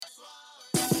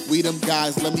We them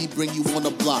guys, let me bring you on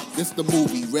the block. This the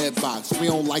movie, Red Box. We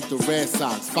don't like the Red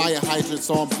Sox. Fire hydrants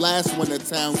on blast when the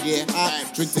town get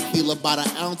hot. Drink tequila by the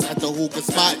ounce at the hookah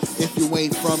spot. If you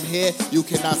ain't from here, you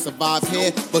cannot survive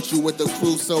here. But you with the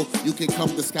crew, so you can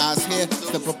come disguise here.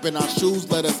 Step up in our shoes,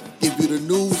 let us give you the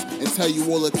news and tell you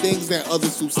all the things that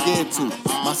others too scared to.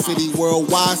 My city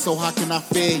worldwide, so how can I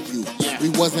fear you? We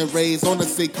wasn't raised on the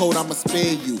same code, I'ma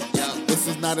spare you. This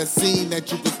is not a scene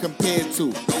that you can compare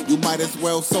to. You might as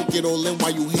well soak it all in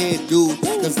while you here, dude.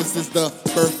 Cause this is the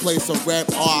birthplace of rap,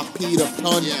 R.I.P. the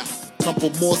pun.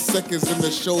 Couple more seconds and the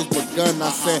show's begun.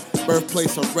 I said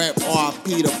birthplace of rap,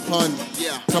 R.I.P. the pun.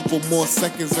 Couple more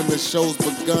seconds and the show's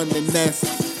begun. And that's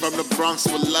from the Bronx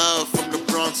with love, from the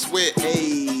Bronx with.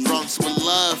 Hey. Bronx with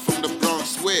love, from the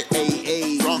Bronx with.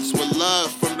 Hey. Bronx with love,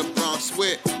 from the Bronx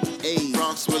with. Hey.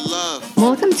 Bronx with love.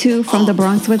 Welcome to From the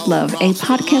Bronx with Love, a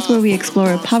podcast where we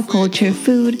explore pop culture,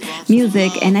 food,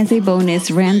 music, and as a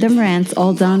bonus, random rants,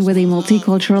 all done with a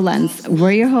multicultural lens.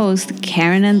 We're your hosts,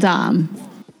 Karen and Dom.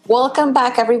 Welcome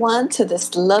back, everyone, to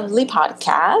this lovely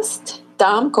podcast.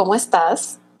 Dom, ¿cómo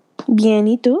estás? Bien,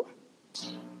 ¿y tú?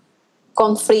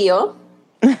 Con frío.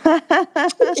 ¿Por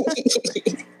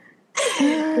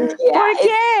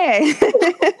qué?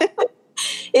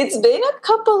 It's been a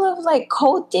couple of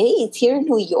cold days here in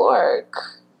New York.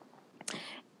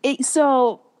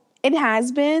 So it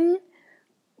has been,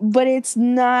 but it's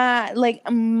not like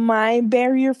my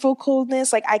barrier for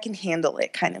coldness. Like I can handle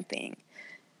it, kind of thing.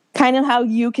 Kind of how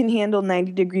you can handle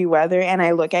 90-degree weather, and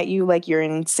I look at you like you're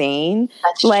insane.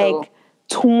 That's true.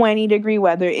 20-degree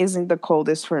weather isn't the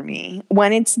coldest for me.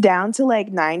 When it's down to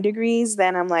 9 degrees,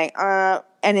 then I'm like,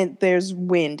 and there's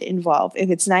wind involved. If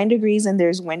it's 9 degrees and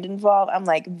there's wind involved, I'm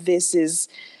like, this is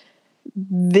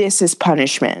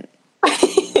punishment.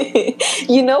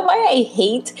 You know why I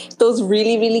hate those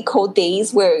really, really cold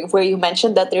days where you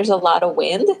mentioned that there's a lot of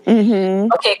wind? Mm-hmm.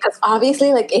 Okay, because obviously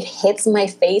it hits my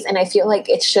face and I feel like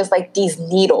it's just like these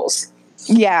needles.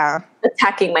 Yeah.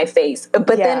 Attacking my face.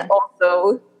 But then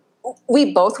also,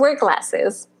 we both wear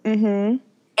glasses. Mm-hmm.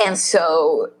 And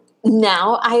so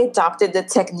now I adopted the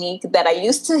technique that I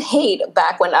used to hate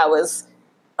back when I was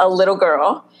a little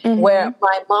girl, where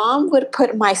my mom would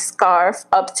put my scarf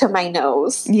up to my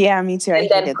nose. Yeah, me too. And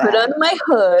then put on my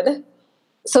hood.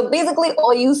 So basically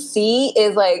all you see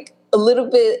is a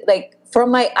little bit from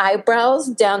my eyebrows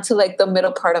down to the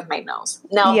middle part of my nose.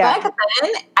 Now back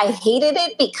then I hated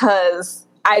it because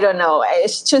I don't know.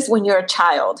 It's just when you're a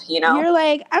child, you know? You're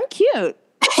like, I'm cute.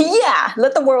 Yeah,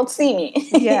 let the world see me.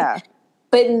 Yeah.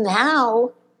 But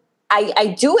now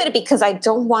I do it because I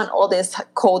don't want all this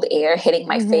cold air hitting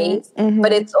my face. Mm-hmm.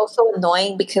 But it's also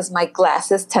annoying because my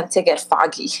glasses tend to get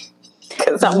foggy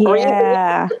because I'm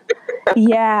breathing.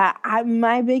 Yeah.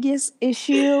 My biggest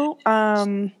issue,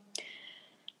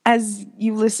 as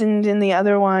you listened in the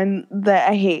other one, that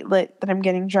I hate that I'm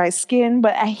getting dry skin,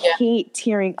 but I hate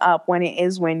tearing up when it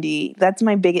is windy. That's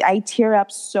my biggest. I tear up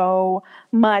so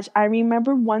much. I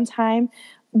remember one time,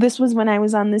 this was when I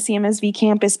was on the CMSV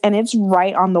campus, and it's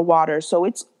right on the water, so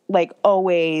it's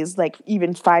always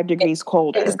even 5 degrees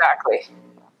colder. Exactly.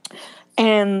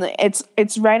 And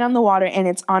it's right on the water, and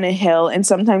it's on a hill, and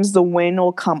sometimes the wind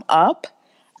will come up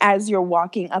as you're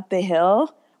walking up the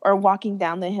hill or walking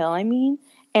down the hill, I mean.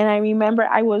 And I remember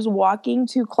I was walking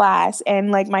to class,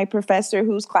 and my professor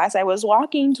whose class I was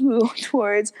walking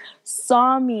towards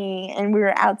saw me, and we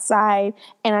were outside,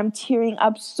 and I'm tearing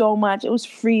up so much. It was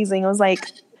freezing. It was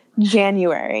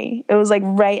January. It was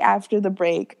right after the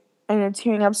break, and I'm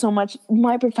tearing up so much.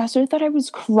 My professor thought I was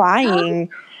crying,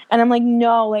 and I'm like,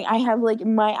 no, I have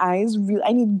my eyes really.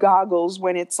 I need goggles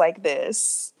when it's like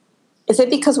this. Is it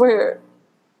because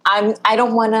I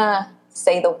don't want to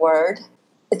say the word.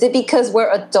 Is it because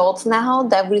we're adults now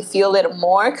that we feel it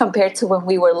more compared to when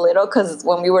we were little? Because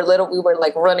when we were little, we were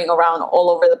running around all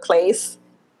over the place.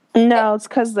 No, it's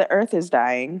because the earth is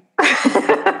dying.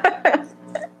 It's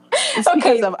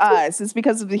because of us. It's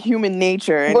because of the human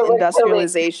nature and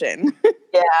industrialization.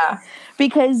 Yeah.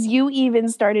 Because you even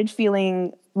started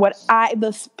feeling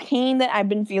the pain that I've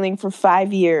been feeling for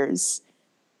 5 years.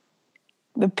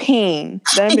 The pain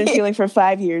that I've been feeling for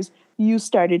 5 years, you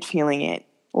started feeling it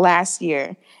last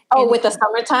year. Oh, with the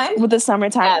summertime? With the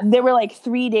summertime. Yes. There were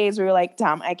 3 days where we were like,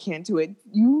 Tom, I can't do it.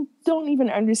 You don't even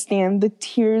understand the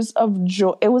tears of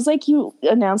joy. It was like you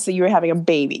announced that you were having a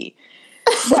baby.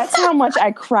 That's how much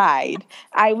I cried.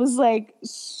 I was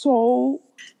so...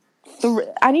 I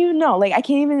don't even know. I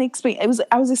can't even explain. I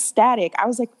was ecstatic. I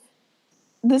was like,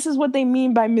 this is what they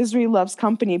mean by misery loves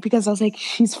company, because I was like,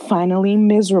 she's finally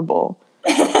miserable.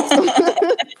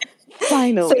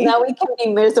 Finally. So now we can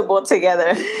be miserable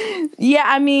together. Yeah,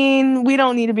 I mean, we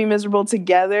don't need to be miserable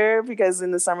together because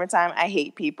in the summertime, I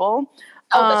hate people.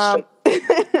 Oh, that's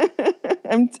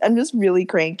true. I'm just really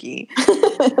cranky.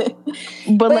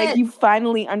 But like, you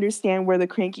finally understand where the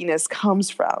crankiness comes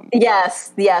from.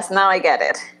 Yes, now I get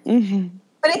it. Mm-hmm.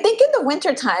 But I think in the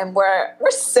wintertime,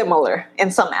 we're similar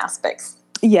in some aspects.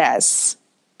 Yes.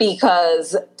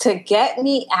 Because to get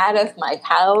me out of my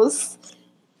house,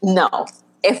 no.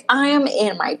 If I am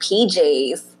in my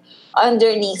PJs,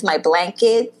 underneath my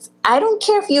blankets, I don't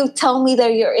care if you tell me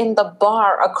that you're in the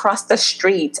bar across the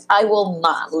street, I will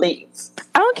not leave.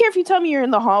 I don't care if you tell me you're in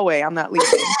the hallway, I'm not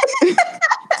leaving.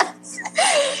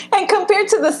 And compared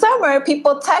to the summer,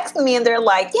 people text me and they're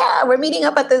like, yeah, we're meeting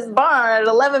up at this bar at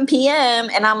 11 p.m.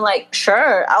 And I'm like,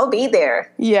 sure, I'll be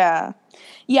there. Yeah.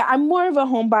 Yeah, I'm more of a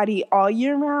homebody all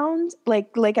year round.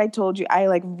 Like I told you, I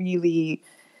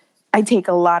take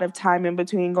a lot of time in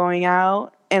between going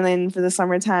out. And then for the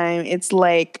summertime, it's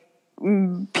like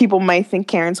people might think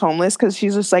Karen's homeless because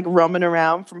she's just like roaming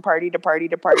around from party to party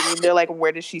to party. And they're like,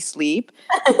 where does she sleep?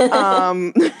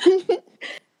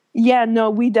 Yeah, no,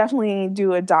 we definitely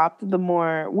do adopt the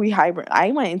more we hibernate.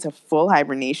 I went into full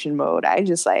hibernation mode. I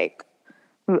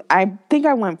think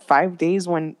I went 5 days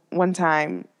one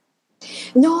time.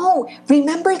 No,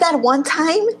 remember that one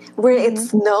time where it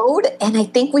snowed and I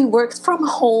think we worked from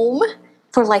home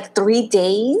for like 3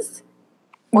 days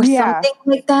or something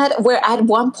like that, where at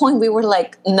one point we were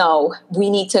like, no, we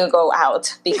need to go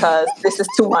out because this is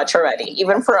too much already,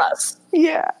 even for us.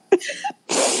 Yeah.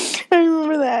 I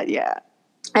remember that, yeah.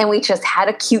 And we just had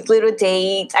a cute little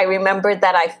date. I remember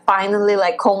that I finally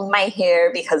like combed my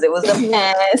hair because it was a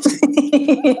mess.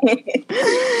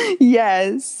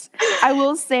 Yes. I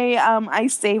will say I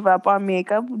save up on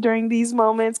makeup during these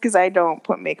moments because I don't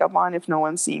put makeup on if no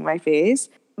one's seeing my face.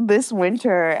 This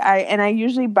winter, I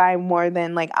usually buy more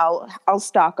than like I'll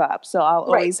stock up. So I'll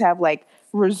always have like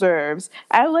reserves.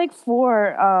 I have like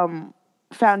 4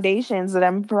 foundations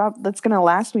that's going to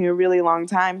last me a really long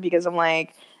time because I'm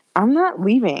like, I'm not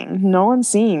leaving. No one's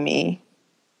seeing me.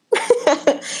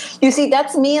 You see,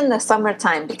 that's me in the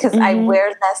summertime because I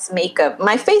wear less makeup.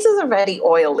 My face is already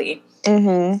oily.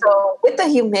 Mm-hmm. So with the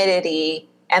humidity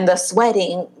and the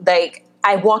sweating, like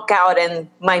I walk out and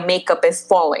my makeup is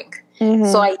falling. Mm-hmm.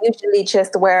 So I usually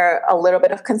just wear a little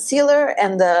bit of concealer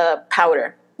and the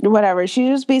powder. Whatever. She's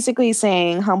just basically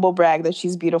saying humble brag that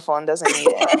she's beautiful and doesn't need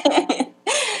it.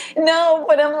 No,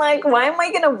 but I'm like, why am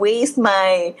I going to waste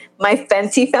my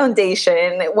fancy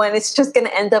foundation when it's just going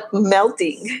to end up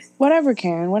melting? Whatever,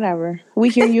 Karen, whatever. We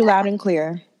hear you loud and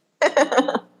clear.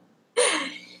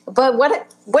 But what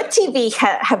TV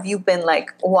have you been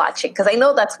like watching? Because I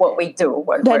know that's what we do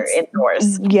when we're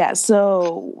indoors. Yeah,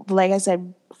 so like I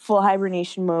said, full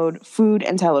hibernation mode, food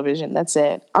and television. That's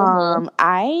it. Mm-hmm.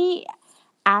 I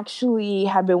actually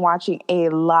have been watching a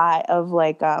lot of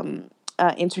like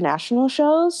international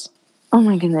shows. Oh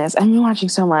my goodness, I've been watching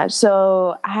so much.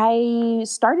 So I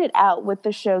started out with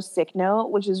the show Sick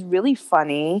Note, which is really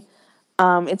funny.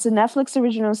 It's a Netflix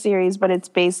original series, but it's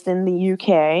based in the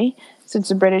UK. So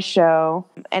it's a British show.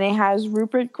 And it has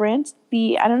Rupert Grint.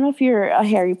 I don't know if you're a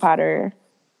Harry Potter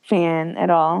fan at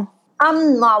all.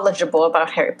 I'm knowledgeable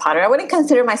about Harry Potter. I wouldn't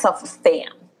consider myself a fan.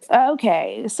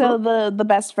 Okay. So the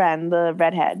best friend, the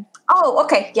redhead. Oh,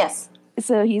 okay. Yes.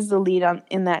 So he's the lead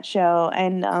in that show.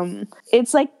 And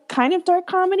it's like kind of dark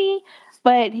comedy.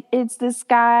 But it's this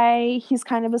guy, he's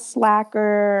kind of a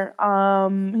slacker.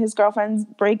 His girlfriend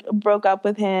broke up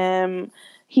with him.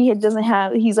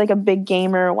 He's like a big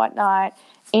gamer or whatnot.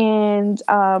 And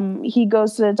he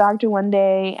goes to the doctor one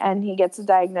day and he gets a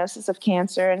diagnosis of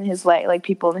cancer, and his like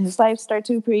people in his life start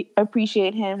to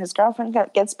appreciate him. His girlfriend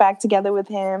gets back together with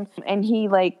him, and he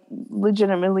like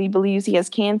legitimately believes he has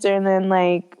cancer, and then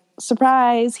like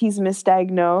surprise, he's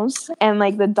misdiagnosed, and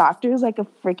like the doctor is like a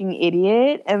freaking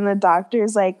idiot, and the doctor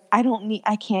is like, I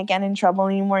can't get in trouble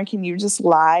anymore, can you just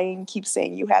lie and keep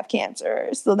saying you have cancer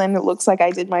so then it looks like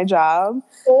I did my job?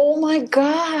 Oh my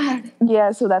god.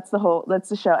 Yeah, so that's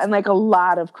the show, and like a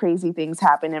lot of crazy things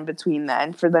happen in between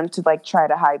then for them to like try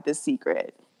to hide this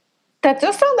secret. That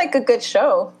does sound like a good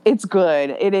show. It's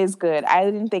good. It is good. I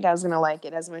didn't think I was going to like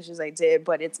it as much as I did,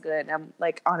 but it's good. I'm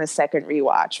like on a second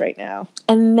rewatch right now.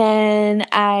 And then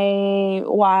I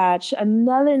watch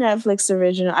another Netflix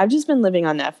original. I've just been living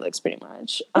on Netflix pretty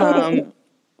much.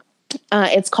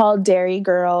 It's called Dairy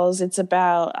Girls. It's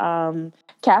about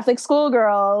Catholic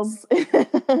schoolgirls,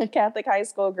 Catholic high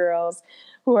school girls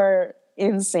who are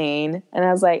insane. And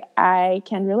I was like, I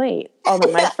can relate.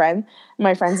 Although my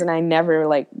friends and I never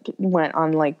like went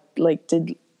on like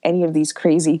did any of these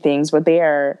crazy things, but they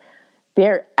are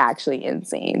they're actually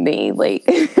insane. They like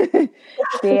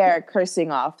they are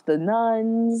cursing off the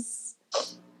nuns.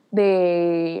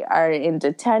 They are in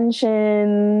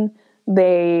detention.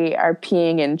 They are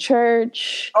peeing in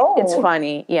church. Oh. It's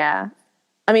funny. Yeah.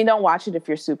 I mean, don't watch it if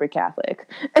you're super Catholic.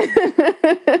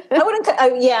 I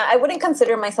wouldn't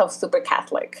consider myself super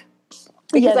Catholic.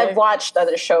 Because I've watched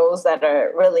other shows that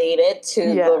are related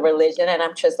to the religion, and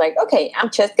I'm just like, okay, I'm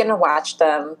just going to watch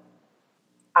them.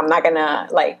 I'm not going to,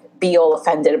 like, be all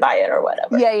offended by it or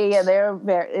whatever. Yeah.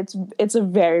 It's a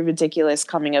very ridiculous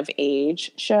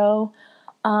coming-of-age show.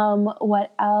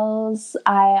 What else?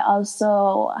 I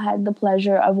also had the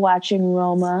pleasure of watching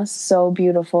Roma. So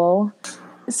beautiful.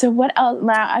 So what else?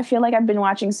 Now, I feel like I've been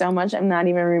watching so much, I'm not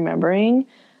even remembering.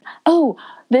 Oh,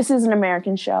 this is an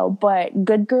American show, but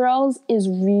Good Girls is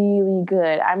really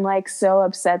good. I'm like so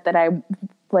upset that I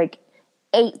like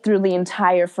ate through the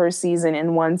entire first season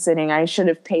in one sitting. I should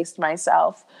have paced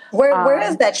myself. Where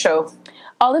is that show?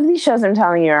 All of these shows I'm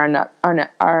telling you are on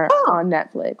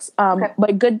Netflix. Okay.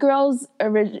 But Good Girls,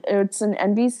 it's an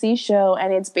NBC show,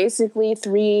 and it's basically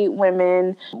 3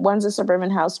 women. One's a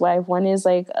suburban housewife, one is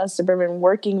like a suburban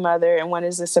working mother, and one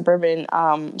is a suburban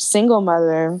single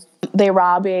mother. They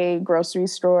rob a grocery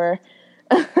store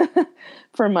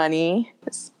for money.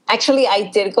 Actually, I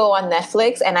did go on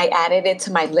Netflix and I added it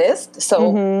to my list.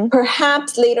 So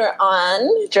perhaps later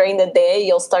on during the day,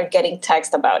 you'll start getting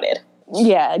text about it.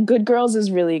 Yeah, Good Girls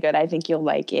is really good. I think you'll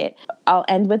like it. I'll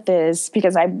end with this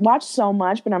because I watched so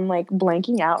much, but I'm like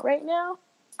blanking out right now.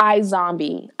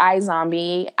 iZombie.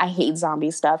 I hate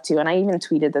zombie stuff too. And I even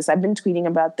tweeted this. I've been tweeting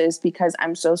about this because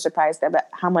I'm so surprised about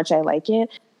how much I like it.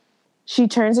 She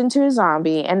turns into a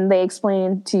zombie, and they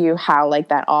explain to you how like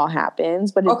that all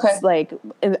happens. But it's like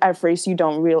at first you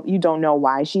don't know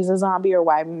why she's a zombie or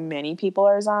why many people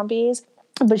are zombies.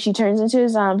 But she turns into a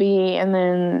zombie, and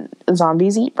then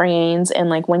zombies eat brains. And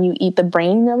like when you eat the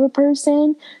brain of a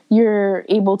person, you're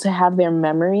able to have their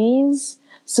memories.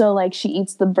 So like she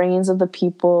eats the brains of the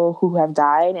people who have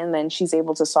died, and then she's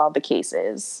able to solve the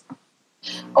cases.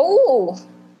 Oh,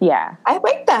 yeah, I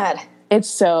like that. It's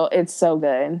so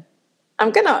good.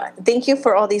 Thank you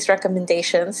for all these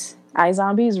recommendations.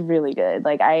 iZombie is really good.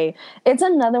 It's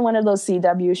another one of those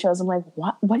CW shows. I'm like,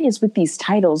 what is with these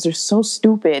titles? They're so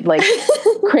stupid. Like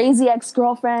Crazy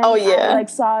Ex-Girlfriend. Oh yeah. I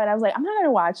saw it. I was like, I'm not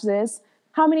gonna watch this.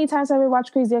 How many times have I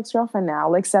watched Crazy Ex-Girlfriend now?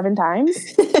 Like 7 times?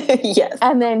 Yes.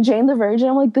 And then Jane the Virgin,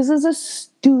 I'm like, this is a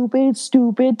stupid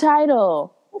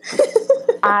title.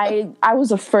 I was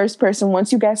the first person,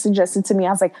 once you guys suggested to me, I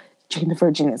was like, Jane the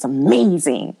Virgin is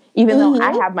amazing. Even though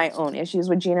I have my own issues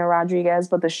with Gina Rodriguez,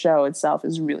 but the show itself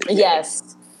is really good.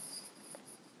 Yes.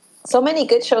 So many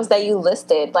good shows that you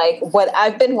listed. Like, what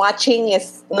I've been watching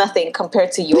is nothing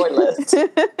compared to your list.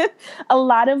 A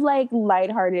lot of, like,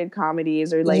 lighthearted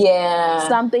comedies or, like,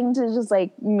 something to just,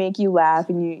 like, make you laugh.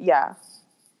 And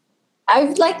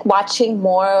I've, like, watching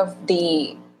more of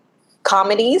the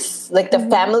comedies, like the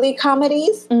family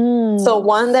comedies. So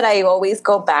one that I always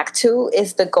go back to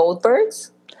is The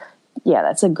Goldbergs. Yeah,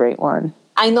 that's a great one.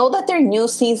 I know that their new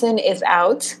season is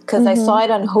out because I saw it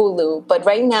on Hulu, but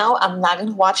right now I'm not going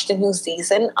to watch the new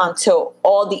season until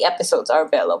all the episodes are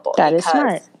available. That is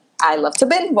smart. I love to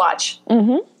binge watch.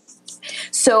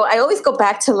 So I always go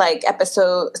back to like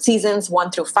seasons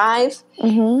 1 through 5.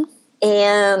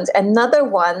 And another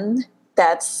one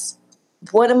that's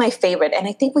one of my favorite, and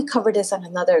I think we covered this on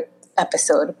another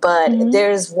episode, but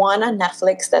there's one on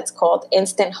Netflix that's called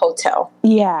Instant Hotel.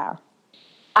 Yeah.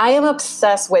 I am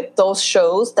obsessed with those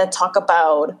shows that talk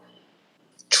about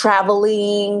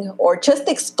traveling or just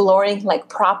exploring like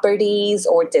properties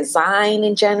or design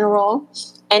in general.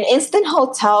 And Instant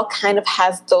Hotel kind of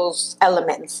has those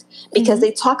elements because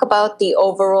they talk about the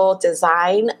overall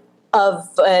design of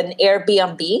an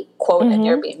Airbnb, quote, an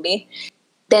Airbnb.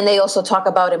 Then they also talk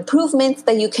about improvements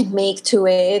that you can make to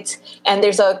it. And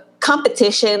there's a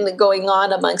competition going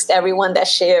on amongst everyone that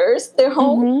shares their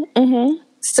home.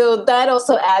 So that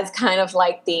also adds kind of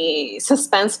like the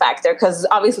suspense factor because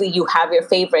obviously you have your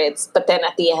favorites, but then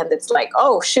at the end it's like,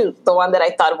 oh, shoot, the one that I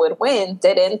thought would win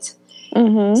didn't.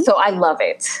 So I love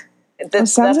it. It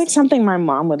sounds like something my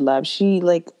mom would love. She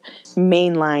like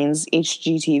mainlines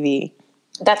HGTV.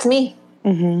 That's me.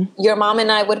 Your mom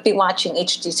and I would be watching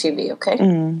HGTV, okay?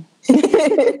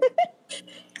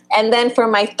 And then for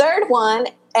my third one,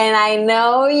 and I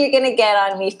know you're going to get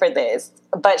on me for this,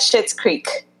 but Schitt's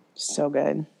Creek. So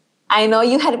good. I know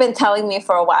you had been telling me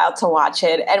for a while to watch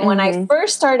it. And when I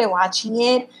first started watching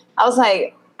it, I was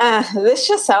like, this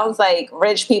just sounds like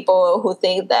rich people who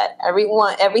think that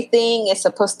everything is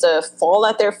supposed to fall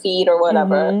at their feet or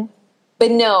whatever. But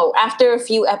no, after a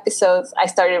few episodes, I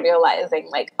started realizing,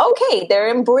 like, okay, they're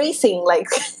embracing like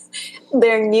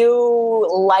their new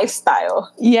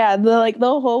lifestyle. Yeah, the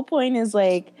whole point is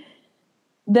like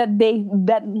that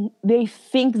they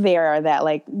think they are that,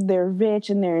 like they're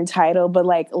rich and they're entitled, but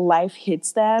like life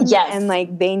hits them, Yes. and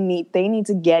like they need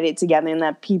to get it together, and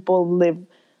that people live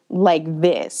like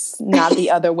this, not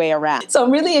the other way around. So I'm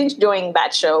really enjoying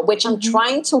that show, which I'm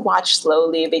trying to watch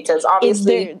slowly because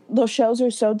obviously those shows are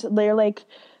they're like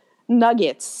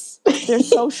nuggets. They're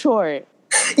so short.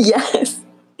 Yes.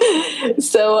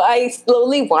 So I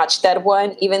slowly watched that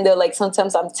one, even though like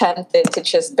sometimes I'm tempted to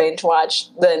just binge watch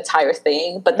the entire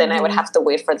thing, but then I would have to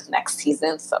wait for the next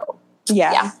season. So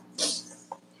yeah.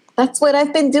 That's what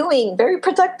I've been doing. Very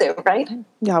productive, right?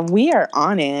 Yeah, we are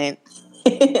on it.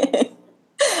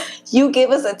 You give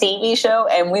us a TV show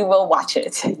and we will watch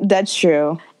it. That's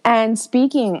true. And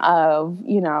speaking of,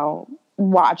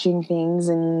 watching things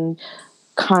and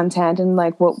content and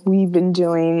like what we've been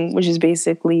doing, which is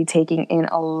basically taking in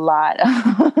a lot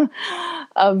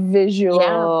of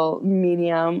visual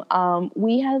medium,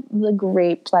 we had the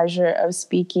great pleasure of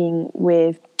speaking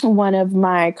with one of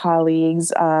my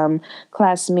colleagues,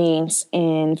 classmates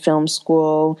in film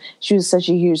school. She was such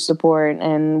a huge support,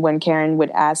 and when Karen would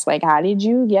ask, like, how did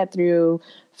you get through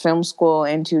film school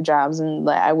and 2 jobs, and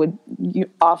like I would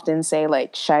often say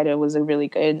like Shida was a really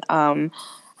good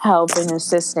help and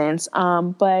assistance.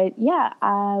 But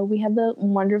yeah, we had the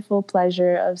wonderful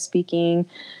pleasure of speaking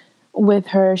with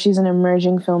her. She's an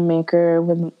emerging filmmaker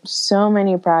with so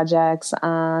many projects.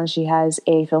 She has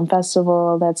a film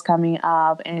festival that's coming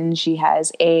up, and she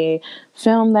has a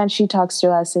film that she talks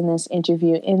to us in this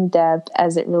interview in depth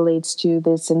as it relates to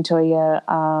the Cyntoia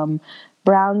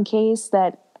Brown case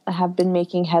that have been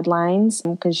making headlines,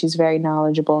 because she's very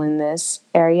knowledgeable in this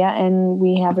area. And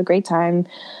we have a great time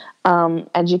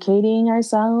educating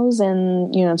ourselves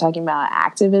and, talking about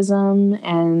activism.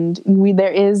 And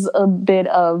there is a bit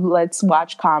of let's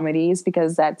watch comedies,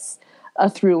 because that's a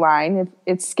through line.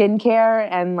 It's skincare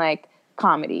and like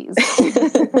comedies.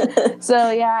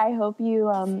 So yeah, I hope you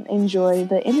enjoy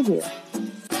the interview.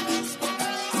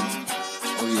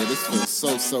 Oh yeah, this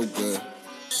feels so good.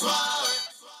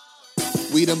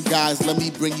 We them guys, let me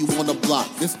bring you on the block.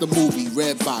 This the movie,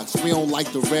 Red Box. We don't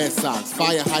like the Red Sox.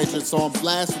 Fire hydrants on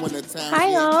blast when the town...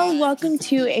 Hi all, welcome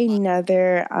to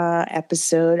another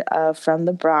episode of From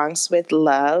the Bronx with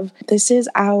Love. This is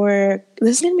going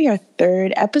to be our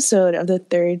 3rd episode of the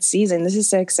 3rd season. This is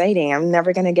so exciting. I'm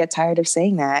never going to get tired of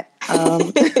saying that.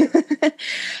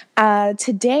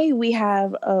 Today we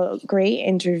have a great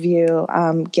interview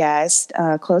guest,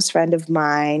 a close friend of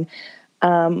mine,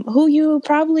 who you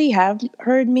probably have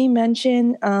heard me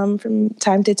mention from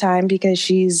time to time, because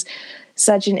she's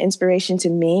such an inspiration to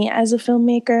me as a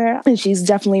filmmaker. And she's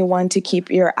definitely one to keep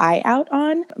your eye out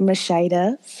on.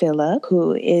 Mashida Phillip,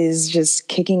 who is just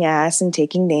kicking ass and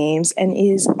taking names, and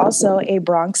is also a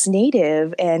Bronx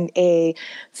native and a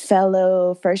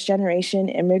fellow first-generation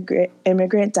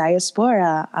immigrant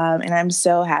diaspora. And I'm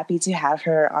so happy to have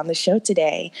her on the show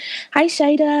today. Hi,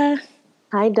 Shida.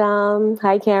 Hi, Dom.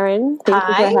 Hi, Karen. Thank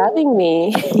you for having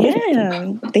me.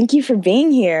 Yeah. Thank you for being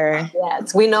here.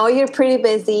 Yes. We know you're pretty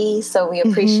busy, so we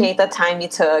appreciate the time you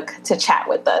took to chat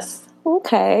with us.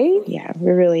 Okay. Yeah,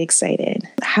 we're really excited.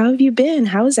 How have you been?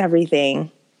 How is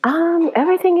everything?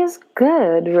 Everything is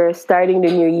good. We're starting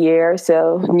the new year,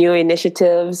 so new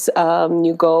initiatives,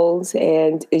 new goals,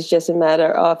 and it's just a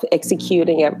matter of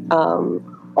executing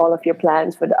all of your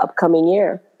plans for the upcoming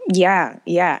year. Yeah,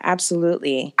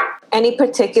 absolutely. Any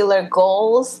particular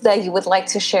goals that you would like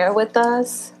to share with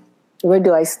us? Where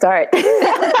do I start?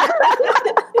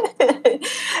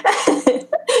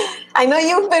 I know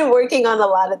you've been working on a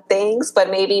lot of things, but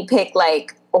maybe pick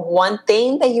like one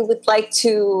thing that you would like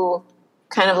to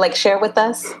kind of like share with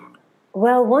us.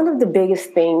 Well, one of the biggest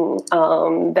things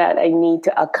that I need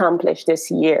to accomplish this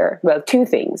year, well, 2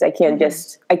 things. I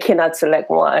cannot select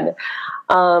one.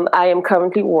 I am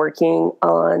currently working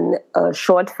on a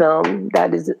short film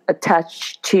that is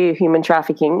attached to human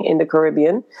trafficking in the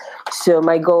Caribbean. So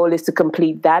my goal is to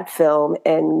complete that film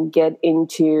and get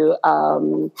into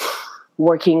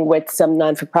working with some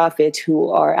non-for-profits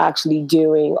who are actually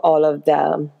doing all of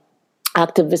the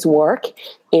activist work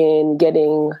in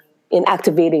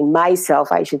activating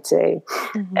myself, I should say,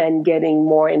 and getting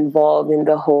more involved in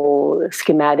the whole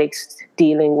schematics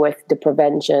dealing with the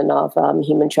prevention of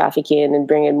human trafficking and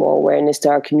bringing more awareness to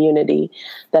our community.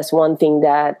 That's one thing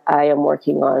that I am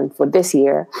working on for this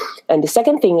year. And the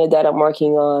second thing that I'm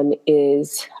working on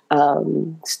is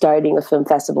starting a film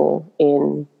festival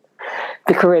in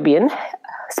the Caribbean,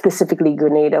 specifically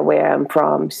Grenada, where I'm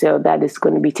from. So that is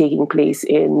going to be taking place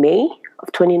in May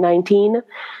of 2019.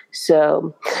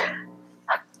 So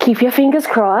keep your fingers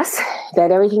crossed that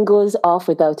everything goes off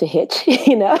without a hitch,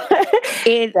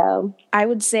 I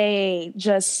would say,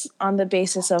 just on the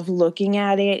basis of looking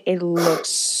at it, it looks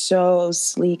so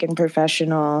sleek and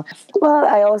professional. Well,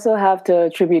 I also have to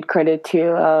attribute credit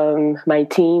to my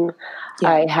team.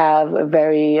 Yeah. I have a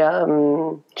very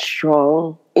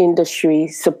strong industry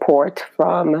support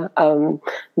from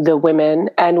the women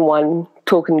and one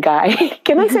token guy.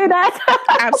 Can I say that?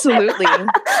 Absolutely.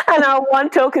 And our one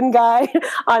token guy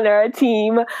on our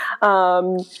team,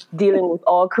 dealing with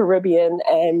all Caribbean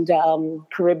and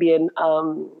Caribbean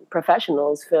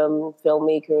professionals,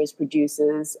 filmmakers,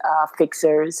 producers,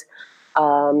 fixers,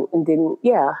 and then,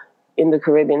 in the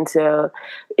Caribbean. So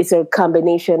it's a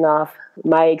combination of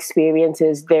my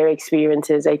experiences, their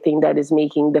experiences, I think, that is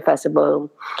making the festival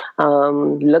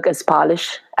look as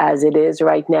polished as it is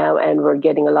right now. And we're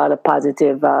getting a lot of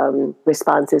positive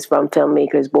responses from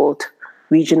filmmakers, both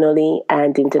regionally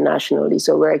and internationally.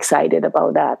 So we're excited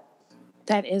about that.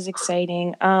 That is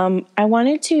exciting. I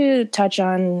wanted to touch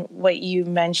on what you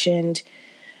mentioned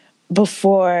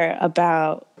before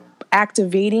about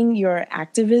activating your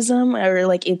activism, or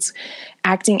like it's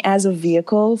acting as a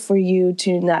vehicle for you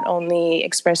to not only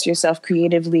express yourself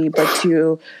creatively, but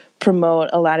to promote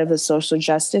a lot of the social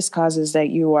justice causes that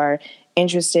you are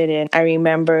interested in. I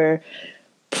remember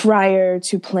prior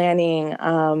to planning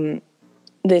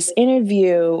this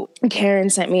interview, Karen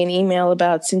sent me an email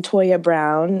about Cyntoia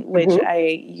Brown, which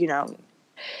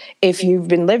if you've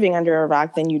been living under a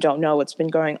rock, then you don't know what's been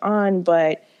going on.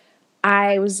 But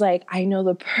I was like, I know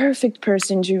the perfect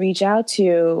person to reach out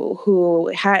to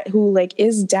who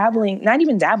is dabbling, not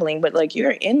even dabbling, but like, you're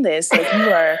in this, like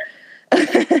you are,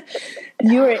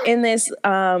 you are in this,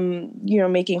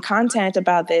 making content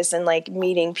about this and like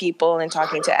meeting people and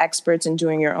talking to experts and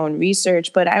doing your own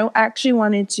research. But I actually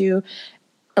wanted to,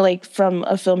 like, from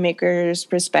a filmmaker's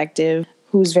perspective,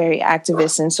 who's very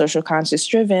activist and social conscious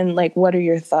driven, like, what are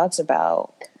your thoughts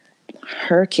about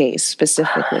her case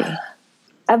specifically?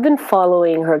 I've been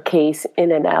following her case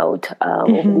in and out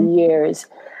over the years.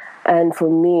 And for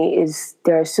me,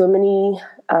 there are so many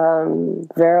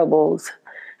variables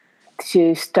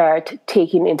to start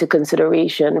taking into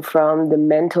consideration, from the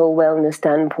mental wellness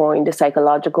standpoint, the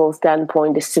psychological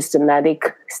standpoint, the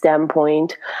systematic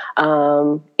standpoint,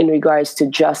 in regards to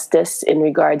justice, in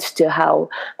regards to how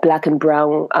Black and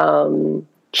Brown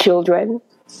children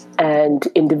and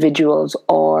individuals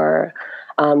are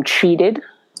treated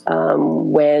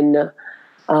when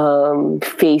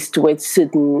faced with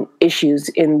certain issues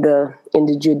in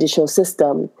the judicial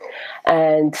system.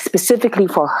 And specifically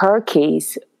for her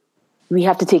case, we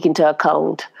have to take into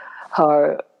account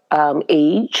her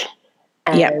age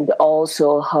and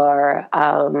also her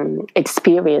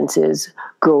experiences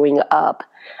growing up.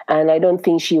 And I don't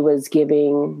think she was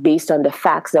giving, based on the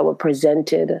facts that were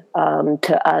presented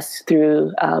to us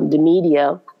through the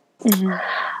media,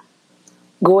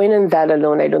 going in that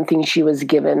alone, I don't think she was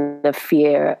given a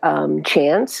fair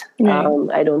chance.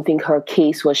 I don't think her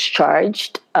case was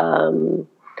charged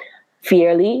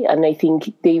fairly, and I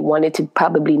think they wanted to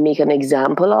probably make an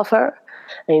example of her.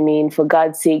 I mean, for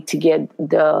God's sake, to get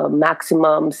the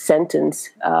maximum sentence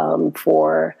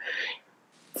for...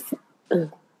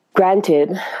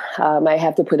 Granted, I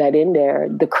have to put that in there.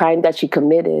 The crime that she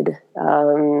committed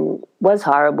was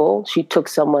horrible. She took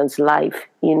someone's life,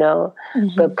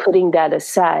 But putting that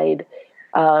aside,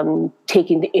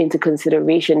 taking into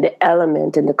consideration the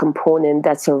element and the component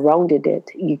that surrounded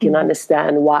it, you can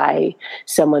understand why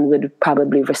someone would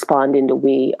probably respond in the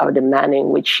way or the manner in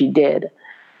which she did.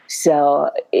 So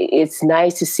it's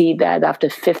nice to see that after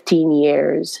 15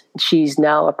 years, she's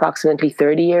now approximately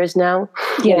 30 years now,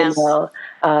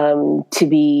 to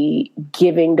be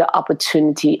giving the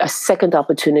opportunity, a second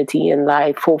opportunity in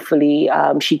life. Hopefully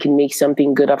she can make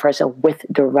something good of herself with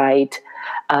the right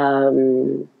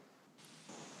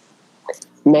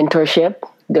mentorship,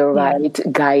 the right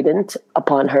guidance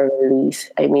upon her release.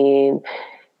 I mean,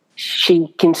 she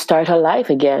can start her life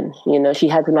again. She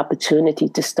has an opportunity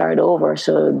to start over.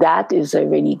 So that is a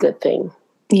really good thing.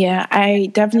 Yeah,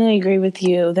 I definitely agree with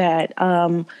you that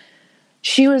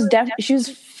she was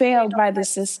failed by the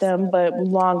system, but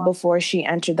long before she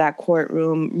entered that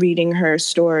courtroom, reading her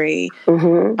story,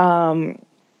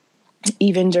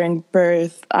 even during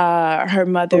birth, her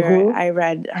mother, I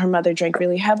read her mother drank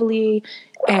really heavily,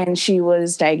 and she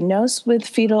was diagnosed with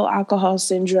fetal alcohol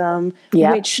syndrome,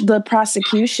 which the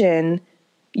prosecution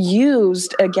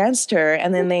used against her.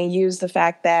 And then they used the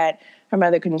fact that her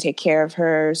mother couldn't take care of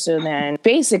her. So then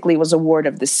basically was a ward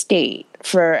of the state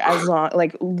for as long,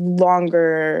 like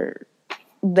longer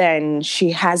than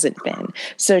she hasn't been.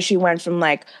 So she went from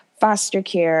like foster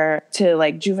care to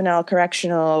like juvenile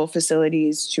correctional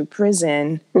facilities to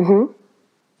prison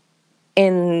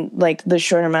in like the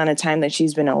short amount of time that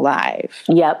she's been alive.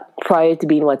 Yep. Prior to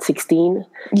being 16?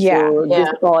 Yeah. So this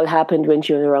all happened when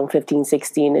she was around 15,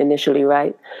 16 initially,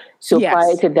 right? So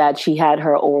prior to that, she had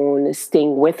her own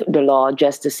sting with the law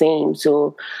just the same.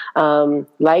 So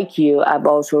like you, I've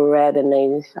also read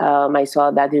and I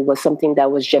saw that it was something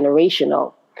that was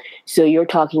generational. So you're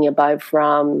talking about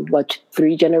from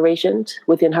 3 generations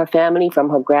within her family, from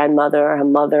her grandmother, her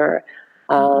mother,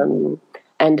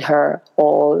 and her,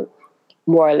 all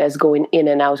more or less going in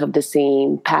and out of the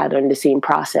same pattern, the same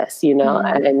process, you know.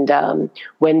 And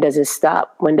when does it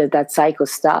stop? When does that cycle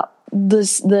stop?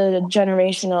 The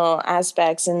generational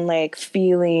aspects and like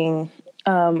feeling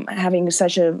having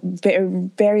such a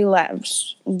very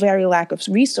lack of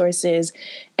resources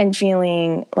and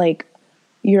feeling like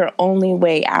your only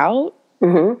way out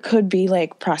could be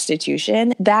like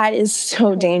prostitution. That is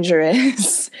so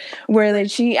dangerous. Where that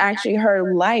she actually,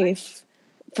 her life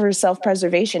for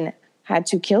self-preservation had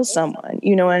to kill someone.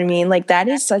 You know what I mean? Like that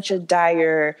is such a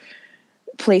dire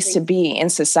place to be in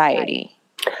society.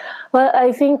 Well,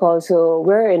 I think also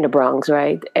we're in the Bronx,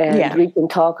 right? And we can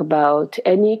talk about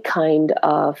any kind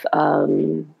of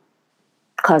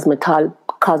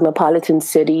cosmopolitan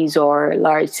cities or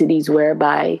large cities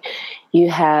whereby you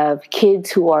have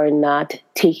kids who are not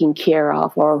taken care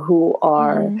of or who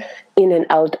are in and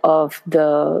out of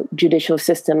the judicial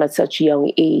system at such a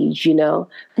young age, you know,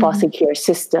 foster care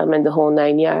system and the whole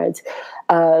 9 yards.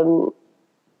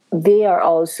 They are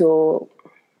also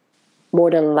more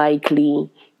than likely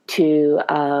to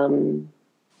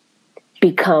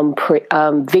become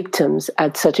victims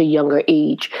at such a younger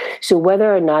age. So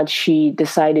whether or not she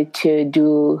decided to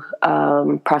do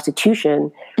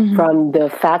prostitution, from the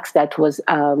facts that was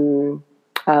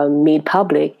made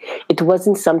public, it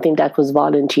wasn't something that was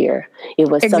volunteer. It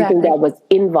was something that was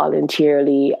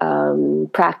involuntarily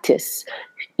practiced,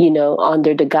 you know,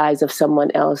 under the guise of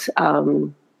someone else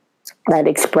that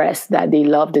expressed that they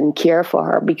loved and care for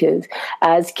her. Because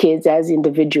as kids, as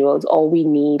individuals, all we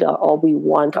need or all we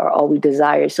want or all we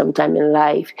desire sometime in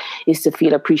life is to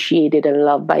feel appreciated and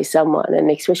loved by someone. And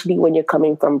especially when you're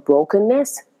coming from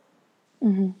brokenness,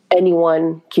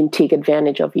 anyone can take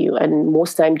advantage of you. And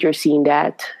most times you're seeing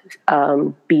that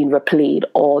being replayed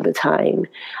all the time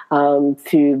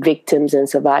through victims and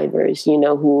survivors, you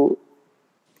know, who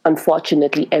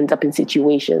unfortunately end up in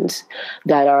situations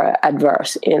that are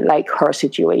adverse in like her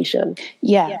situation.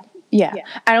 I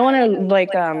don't want to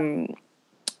like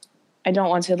I don't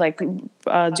want to like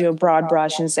do a broad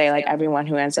brush and say like everyone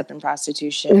who ends up in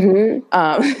prostitution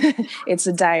it's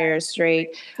a dire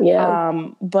strait.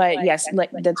 But yes,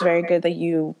 like that's very good that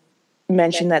you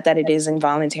mentioned that it is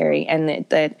involuntary, and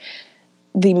that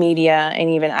the media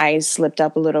and even I slipped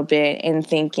up a little bit in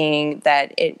thinking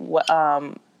that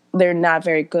they're not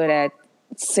very good at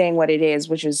saying what it is,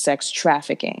 which is sex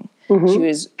trafficking. She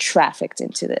was trafficked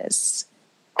into this.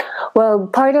 Well,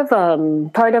 part of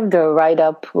the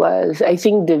write-up was, I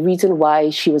think, the reason why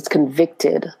she was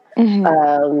convicted.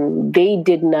 They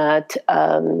did not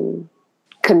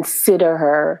consider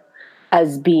her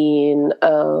as being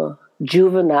a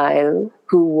juvenile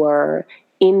who were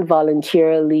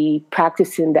involuntarily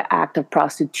practicing the act of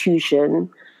prostitution.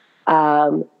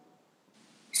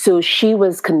 So she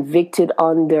was convicted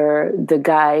under the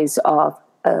guise of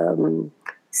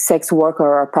sex worker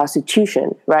or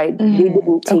prostitution, right? They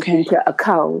didn't take into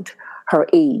account her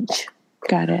age.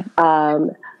 Got it.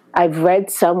 I've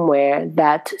read somewhere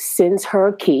that since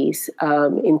her case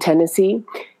in Tennessee,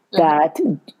 that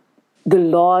the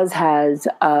laws has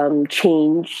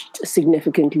changed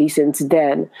significantly since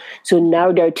then. So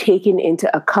now they're taking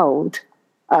into account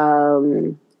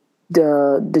the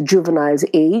juvenile's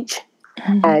age.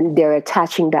 And they're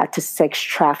attaching that to sex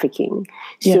trafficking.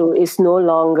 So it's no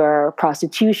longer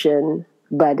prostitution,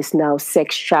 but it's now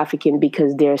sex trafficking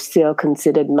because they're still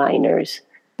considered minors.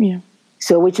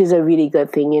 So which is a really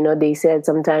good thing. You know, they said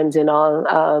sometimes in all,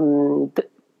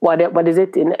 what is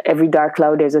it? In every dark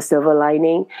cloud, there's a silver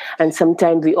lining. And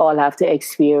sometimes we all have to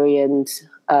experience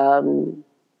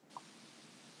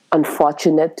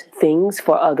unfortunate things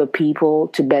for other people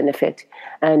to benefit.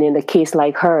 And in a case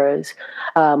like hers,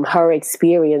 her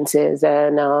experiences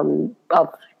and of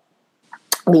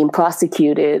being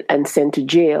prosecuted and sent to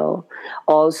jail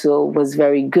also was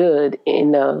very good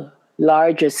in a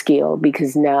larger scale,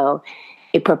 because now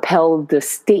it propelled the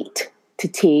state to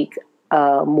take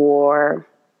a more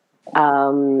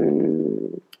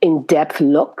in-depth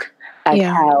look at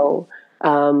how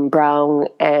brown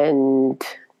and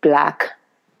black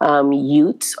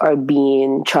youths are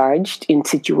being charged in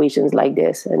situations like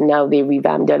this. And now they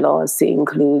revamped their laws to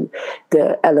include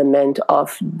the element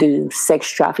of the sex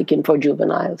trafficking for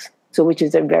juveniles. So, which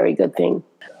is a very good thing.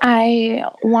 I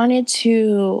wanted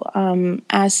to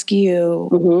ask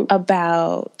you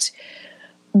about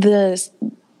the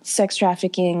sex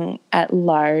trafficking at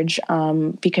large,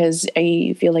 because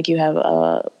I feel like you have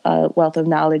a wealth of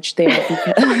knowledge there.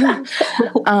 Because,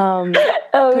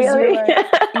 oh, really?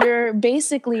 you're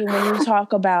basically, when you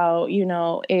talk about,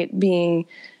 it being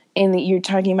you're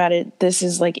talking about it, this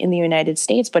is like in the United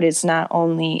States, but it's not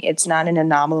an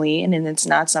anomaly, and it's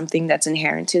not something that's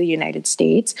inherent to the United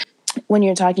States. When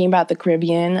you're talking about the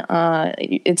Caribbean,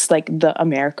 it's like the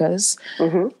Americas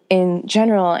in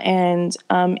general. And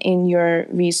in your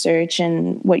research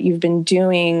and what you've been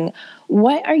doing,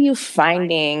 what are you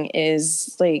finding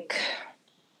is like,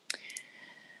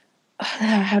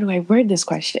 how do I word this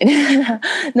question?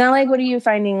 Not like, what are you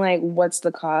finding, like, what's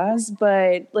the cause,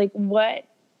 but like, why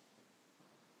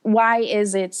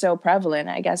is it so prevalent,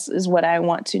 I guess, is what I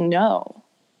want to know.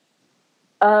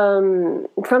 From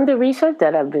the research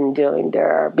that I've been doing,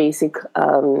 there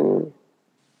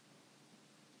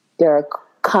are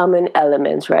common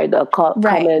elements, right?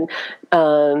 Common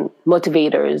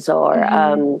motivators, or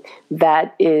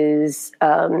that is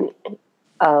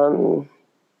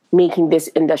making this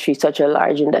industry such a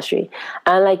large industry.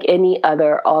 Unlike any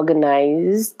other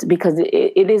organized, because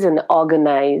it is an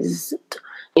organized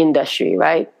industry,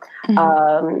 right?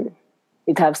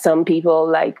 It have some people,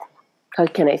 like, how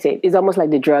can I say it? It's almost like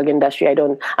the drug industry.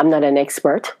 I'm not an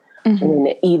expert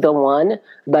in either one,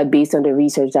 but based on the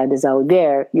research that is out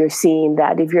there, you're seeing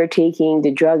that if you're taking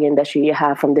the drug industry, you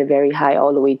have from the very high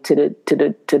all the way to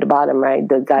the bottom, right?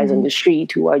 The guys on the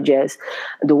street who are just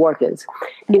the workers.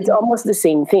 It's almost the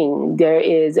same thing. There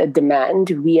is a demand.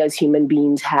 We as human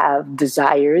beings have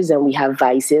desires and we have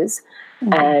vices,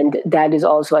 and that is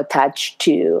also attached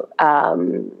to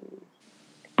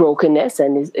brokenness,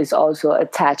 and is also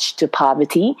attached to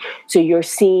poverty. So you're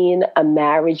seeing a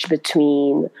marriage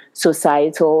between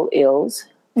societal ills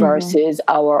versus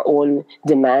our own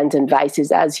demands and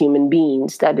vices as human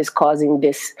beings that is causing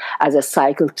this as a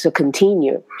cycle to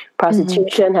continue.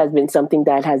 Prostitution has been something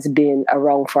that has been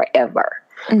around forever,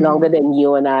 longer than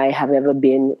you and I have ever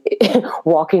been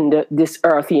walking this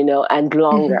earth, and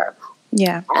longer.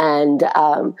 Yeah. And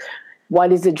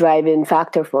what is the driving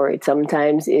factor for it?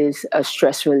 Sometimes is a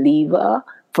stress reliever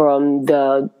from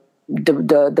the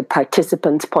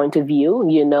participant's point of view.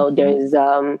 There's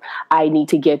I need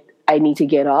to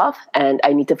get off, and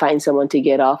I need to find someone to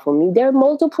get off for me. There are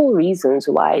multiple reasons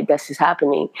why this is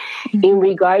happening. In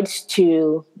regards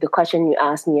to the question you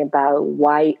asked me about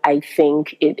why I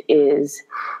think it is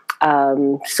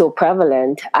so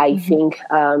prevalent, I think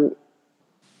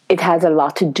it has a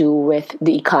lot to do with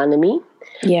the economy.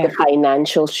 The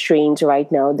financial strains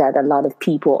right now that a lot of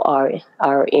people are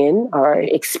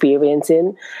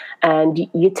experiencing, and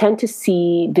you tend to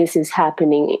see this is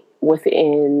happening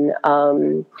within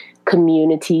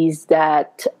communities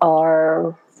that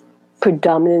are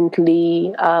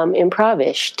predominantly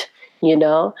impoverished,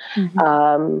 or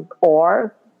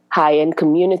high-end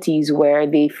communities where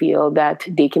they feel that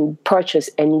they can purchase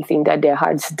anything that their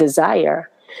hearts desire.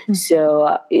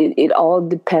 So it all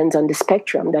depends on the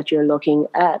spectrum that you're looking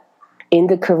at. In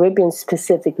the Caribbean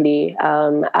specifically,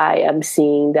 I am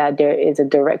seeing that there is a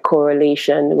direct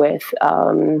correlation with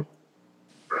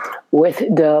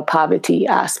the poverty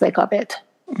aspect of it.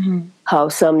 How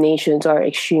some nations are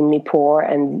extremely poor,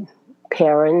 and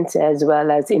parents as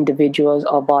well as individuals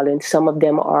are some of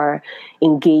them are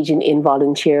engaging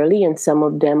involuntarily, and some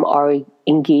of them are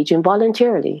engaging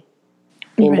voluntarily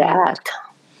in the act.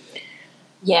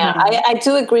 Yeah, I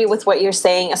do agree with what you're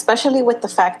saying, especially with the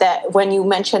fact that when you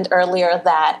mentioned earlier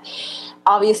that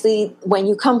obviously when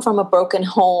you come from a broken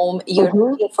home, you're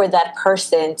looking for that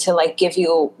person to like give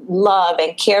you love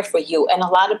and care for you. And a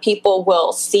lot of people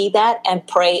will see that and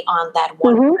prey on that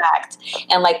one fact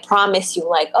and like promise you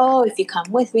like, oh, if you come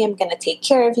with me, I'm going to take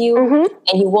care of you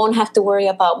and you won't have to worry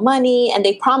about money. And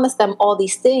they promise them all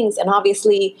these things. And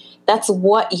obviously that's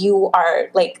what you are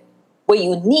like, what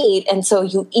you need, and so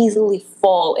you easily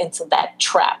fall into that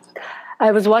trap.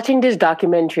 I was watching this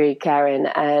documentary, Karen,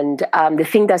 and the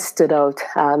thing that stood out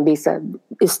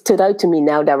to me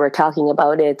now that we're talking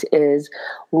about it is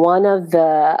one of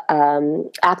the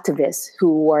activists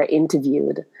who were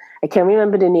interviewed. I can't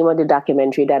remember the name of the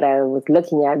documentary that I was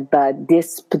looking at, but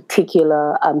this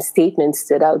particular statement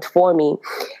stood out for me.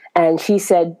 And she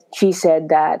said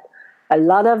that a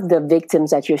lot of the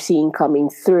victims that you're seeing coming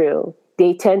through,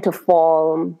 they tend to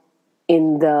fall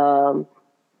in the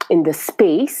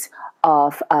space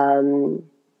of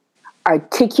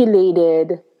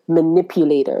articulated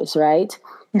manipulators, right?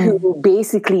 Who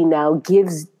basically now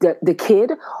gives the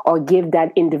kid or give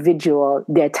that individual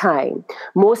their time.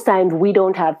 Most times we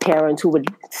don't have parents who would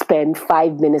spend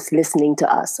 5 minutes listening to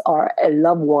us, or a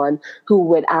loved one who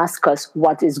would ask us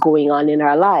what is going on in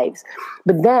our lives.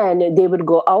 But then they would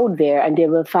go out there and they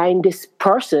will find this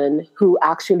person who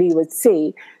actually would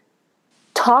say,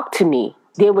 talk to me.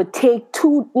 They would take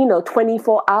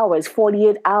 24 hours,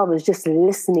 48 hours just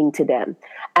listening to them.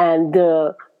 And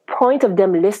the point of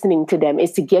them listening to them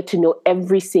is to get to know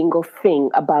every single thing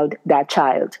about that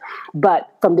child. But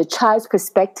from the child's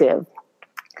perspective,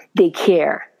 they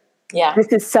care. Yeah. This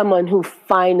is someone who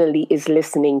finally is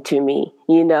listening to me,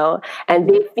 and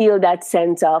they feel that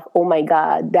sense of, oh my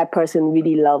God, that person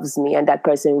really loves me and that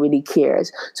person really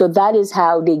cares. So that is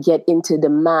how they get into the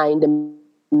mind, the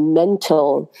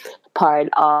mental part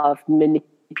of manipulating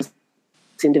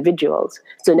individuals.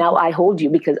 So now I hold you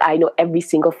because I know every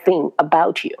single thing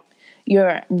about you.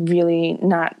 You're really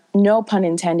not, no pun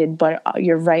intended, but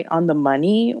you're right on the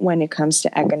money when it comes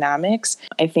to economics.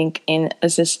 I think in a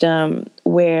system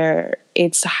where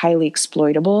it's highly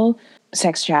exploitable,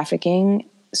 sex trafficking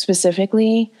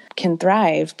specifically can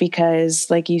thrive because,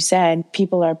 like you said,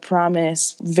 people are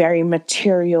promised very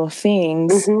material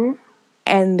things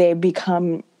and they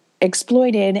become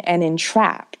exploited and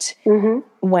entrapped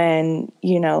when,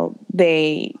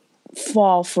 they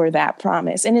fall for that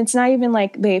promise. And it's not even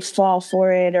like they fall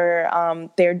for it or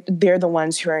they're the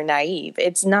ones who are naive.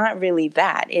 It's not really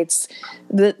that. It's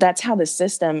that's how the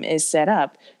system is set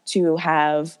up, to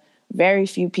have very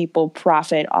few people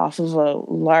profit off of a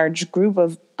large group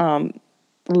of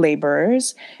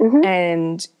laborers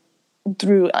and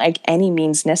through like any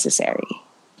means necessary.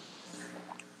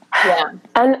 Yeah.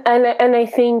 And I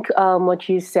think what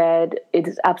you said, it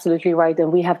is absolutely right.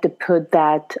 And we have to put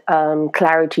that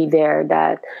clarity there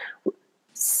that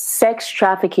sex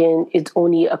trafficking is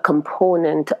only a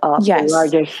component of the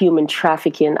larger human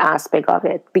trafficking aspect of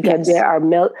it, because there are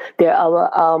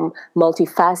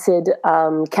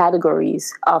multifaceted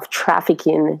categories of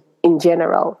trafficking in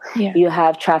general. Yeah. You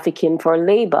have trafficking for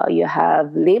labor. You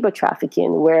have labor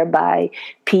trafficking, whereby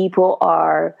people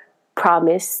are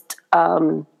promised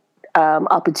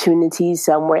opportunities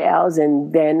somewhere else,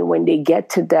 and then when they get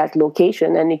to that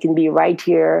location, and it can be right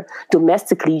here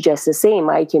domestically just the same.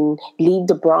 I can leave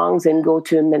the Bronx and go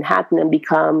to Manhattan and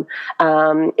become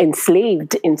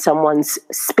enslaved in someone's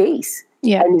space.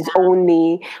 Yeah. And it's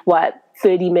only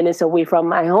 30 minutes away from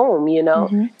my home,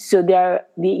 So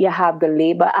you have the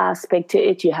labor aspect to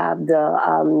it. You have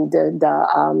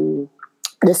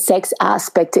the sex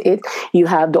aspect to it. You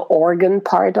have the organ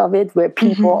part of it, where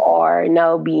people are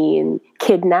now being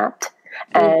kidnapped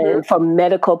and for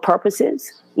medical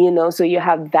purposes, so you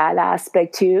have that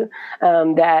aspect too,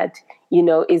 that,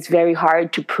 is very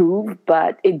hard to prove,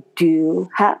 but it do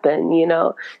happen,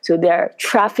 So their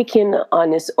trafficking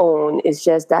on its own is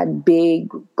just that big,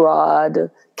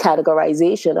 broad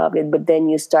categorization of it, but then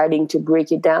you're starting to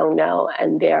break it down now,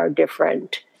 and there are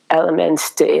different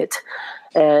elements to it.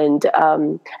 And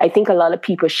I think a lot of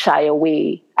people shy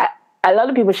away. A lot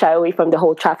of people shy away from the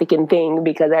whole trafficking thing,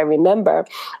 because I remember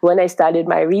when I started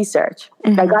my research,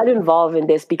 I got involved in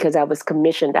this because I was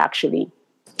commissioned actually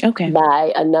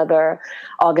by another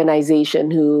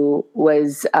organization who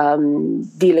was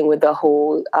dealing with the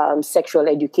whole sexual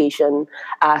education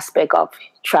aspect of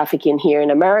trafficking here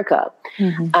in America.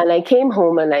 And I came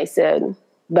home and I said,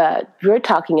 but we're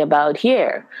talking about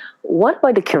here. What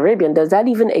about the Caribbean? Does that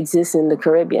even exist in the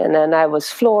Caribbean? And I was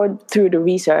floored through the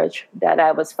research that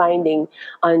I was finding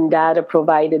on data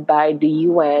provided by the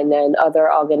UN and other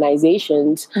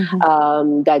organizations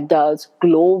that does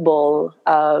global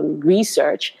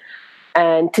research.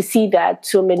 And to see that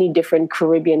so many different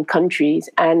Caribbean countries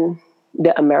and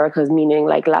the Americas, meaning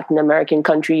like Latin American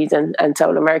countries and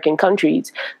South American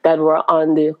countries that were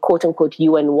on the quote unquote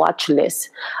UN watch list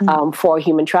for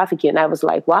human trafficking. I was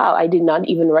like, wow, I did not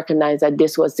even recognize that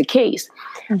this was the case.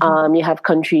 You have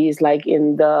countries like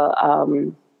in the,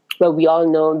 well, we all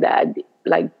know that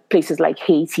like places like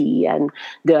Haiti and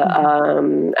the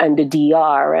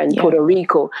DR and Puerto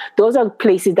Rico, those are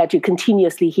places that you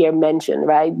continuously hear mentioned,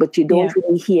 right? But you don't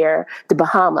really hear the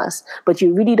Bahamas, but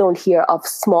you really don't hear of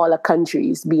smaller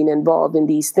countries being involved in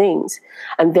these things.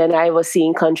 And then I was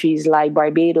seeing countries like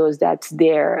Barbados that's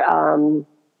there,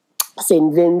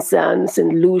 St. Vincent,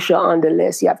 St. Lucia on the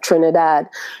list. You have Trinidad.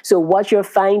 So what you're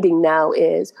finding now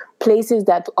is places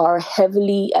that are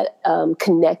heavily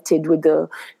connected with the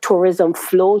tourism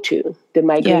flow to the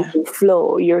migration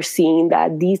flow, you're seeing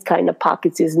that these kind of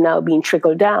pockets is now being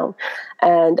trickled down.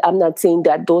 And I'm not saying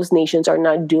that those nations are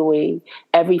not doing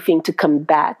everything to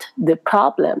combat the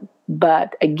problem.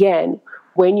 But again,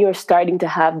 when you're starting to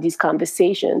have these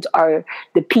conversations, are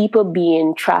the people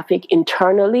being trafficked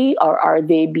internally, or are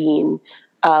they being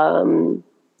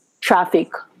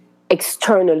trafficked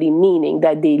externally, meaning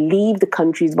that they leave the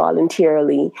countries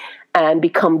voluntarily and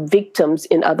become victims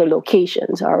in other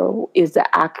locations? Or is the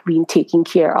act being taken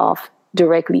care of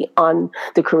directly on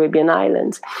the Caribbean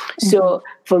islands? Mm-hmm. So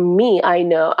for me, I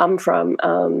know I'm from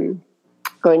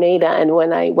Grenada, and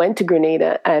when I went to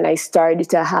Grenada and I started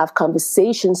to have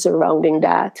conversations surrounding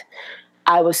that,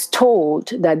 I was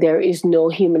told that there is no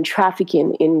human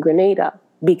trafficking in Grenada.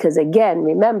 Because again,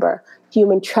 remember,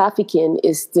 human trafficking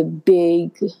is the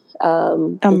big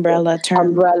umbrella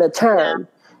term.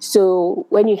 So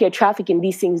when you hear trafficking,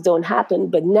 these things don't happen.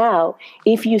 But now,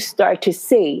 if you start to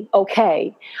say,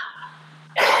 okay,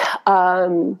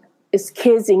 is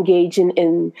kids engaging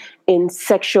in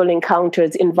sexual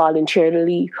encounters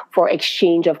involuntarily for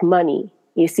exchange of money?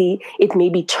 You see, it may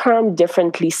be termed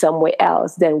differently somewhere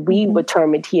else than we would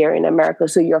term it here in America.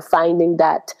 So you're finding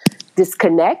that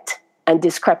disconnect and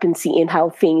discrepancy in how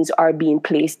things are being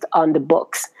placed on the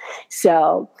books.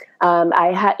 So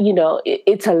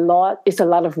it's a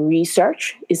lot of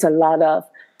research. It's a lot of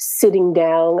sitting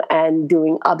down and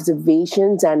doing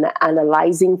observations and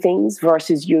analyzing things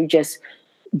versus you just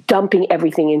dumping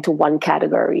everything into one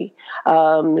category.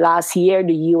 Last year,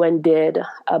 the UN did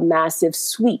a massive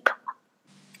sweep,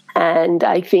 and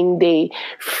I think they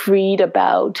freed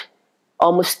about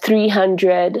almost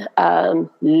 300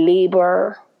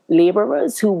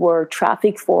 laborers who were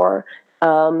trafficked for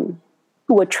that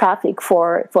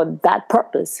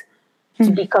purpose, to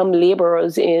become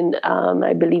laborers in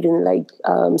I believe in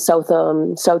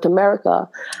South America.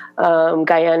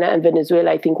 Guyana and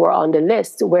Venezuela, I think, were on the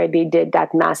list where they did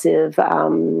that massive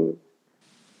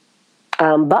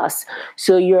bus.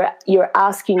 So you're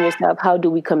asking yourself, how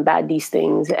do we combat these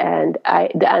things? And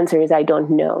the answer is, I don't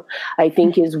know. I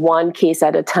think it's one case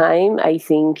at a time. I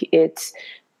think it's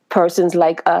persons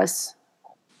like us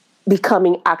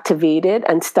becoming activated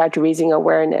and start raising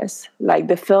awareness. Like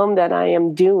the film that I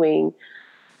am doing,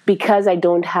 because I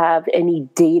don't have any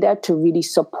data to really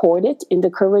support it in the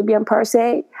Caribbean per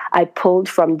se, I pulled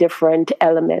from different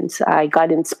elements. I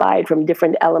got inspired from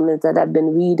different elements that I've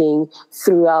been reading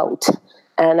throughout.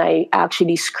 And I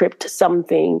actually script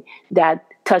something that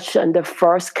touched on the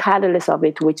first catalyst of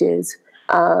it, which is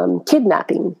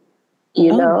kidnapping,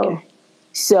 you know? Okay.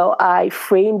 So I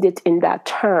framed it in that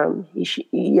term.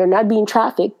 You're not being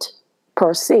trafficked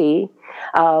per se,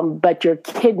 but you're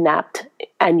kidnapped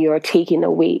and you're taken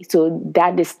away. So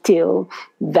that is still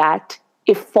that.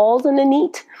 It falls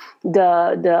underneath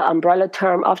the umbrella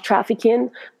term of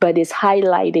trafficking, but is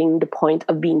highlighting the point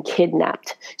of being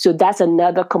kidnapped. So that's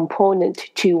another component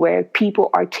to where people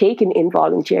are taken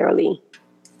involuntarily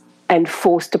and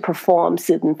forced to perform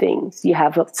certain things. You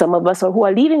have some of us who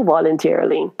are leaving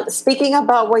voluntarily. Speaking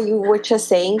about what you were just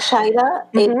saying, Shaida,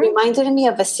 it reminded me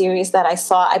of a series that I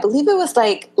saw. I believe it was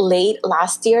late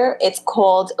last year. It's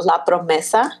called La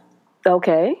Promesa.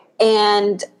 Okay.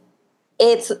 And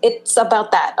it's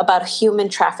about that, about human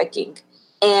trafficking.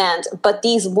 But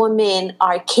these women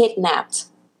are kidnapped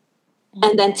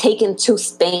and then taken to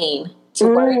Spain to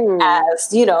work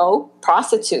as,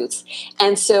 prostitutes.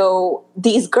 And so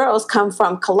these girls come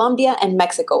from Colombia and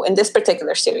Mexico in this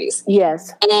particular series.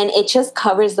 Yes. And it just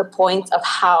covers the point of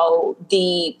how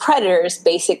the predators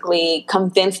basically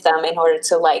convince them in order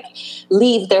to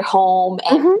leave their home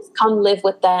and come live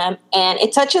with them. And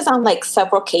it touches on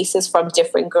several cases from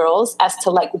different girls as to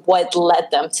what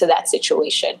led them to that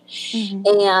situation.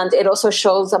 And it also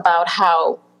shows about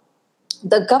how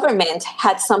the government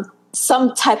had some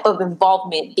type of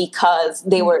involvement because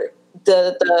they were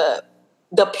the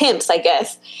pimps, I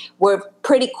guess, were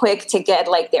pretty quick to get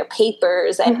their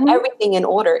papers and everything in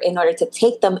order to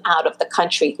take them out of the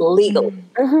country legally.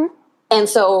 And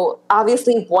so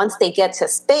obviously once they get to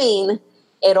Spain,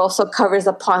 it also covers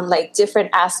upon different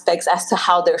aspects as to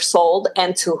how they're sold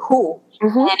and to who.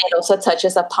 And it also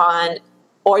touches upon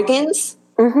organs.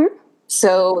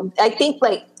 So I think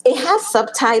it has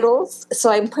subtitles, so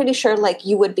I'm pretty sure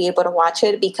you would be able to watch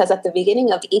it, because at the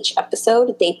beginning of each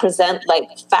episode they present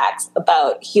facts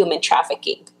about human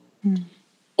trafficking.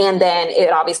 And then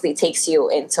it obviously takes you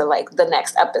into the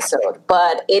next episode.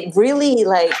 But it really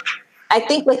I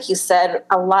think you said,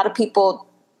 a lot of people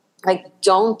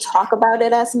don't talk about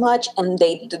it as much, and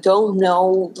they don't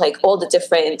know all the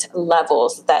different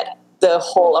levels that the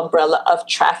whole umbrella of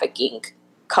trafficking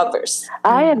covers.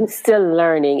 I am still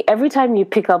learning. Every time you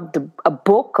pick up a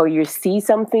book or you see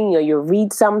something or you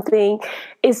read something,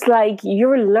 it's like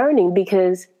you're learning,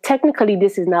 because technically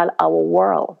this is not our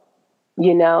world.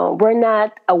 We're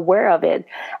not aware of it.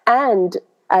 And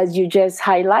as you just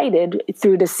highlighted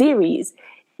through the series,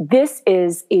 this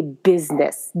is a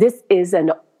business. This is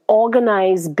an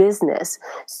organized business.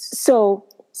 So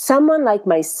someone like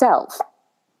myself,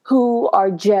 who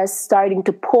are just starting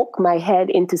to poke my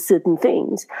head into certain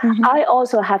things, I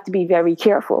also have to be very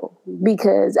careful,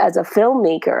 because as a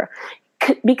filmmaker,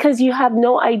 because you have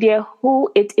no idea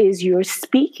who it is you're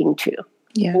speaking to,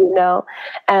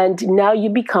 and now you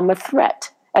become a threat.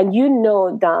 And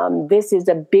this is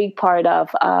a big part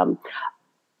of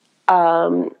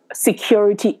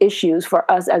security issues for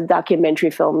us as documentary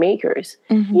filmmakers,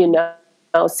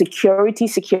 security.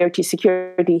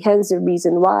 Hence the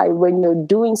reason why when you're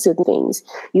doing certain things,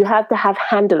 you have to have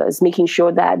handlers, making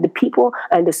sure that the people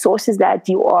and the sources that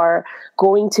you are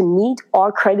going to meet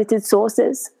are credited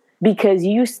sources, because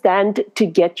you stand to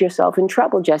get yourself in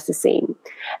trouble just the same.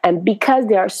 And because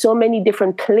there are so many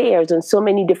different players on so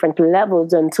many different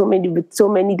levels and with so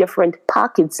many different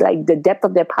pockets, like the depth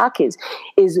of their pockets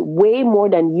is way more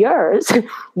than yours.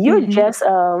 You're just,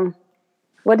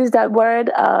 what is that word?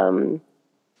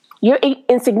 You're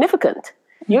insignificant.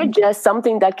 You're just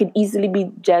something that could easily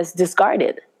be just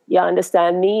discarded. You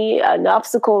understand me? An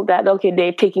obstacle that,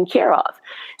 they're taken care of.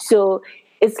 So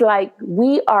it's like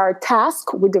we are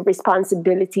tasked with the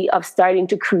responsibility of starting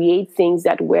to create things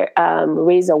that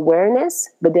raise awareness,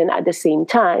 but then at the same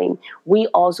time, we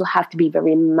also have to be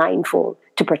very mindful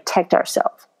to protect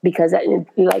ourselves, because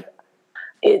the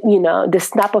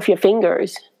snap of your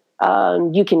fingers,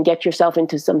 you can get yourself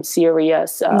into some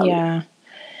serious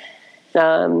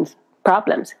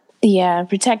problems. Yeah,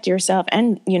 protect yourself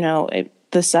and,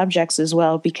 the subjects as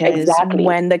well, because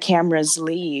when the cameras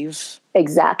leave.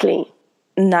 Exactly.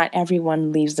 Not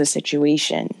everyone leaves the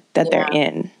situation that they're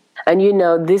in.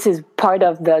 And, this is part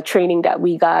of the training that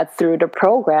we got through the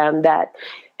program, that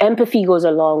empathy goes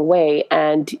a long way.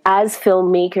 And as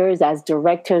filmmakers, as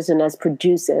directors, and as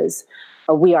producers,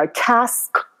 we are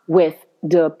tasked with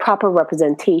the proper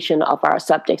representation of our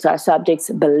subjects. Our subjects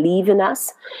believe in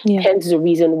us. Hence the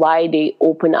reason why they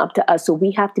open up to us. So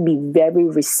we have to be very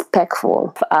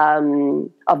respectful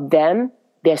of them,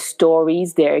 their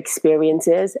stories, their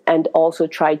experiences, and also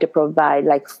try to provide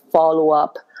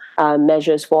follow-up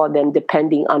measures for them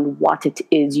depending on what it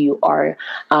is you are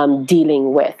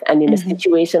dealing with. And in a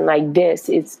situation like this,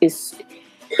 it's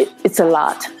a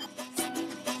lot.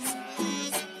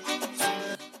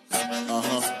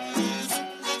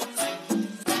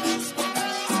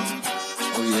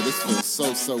 Oh yeah, this feels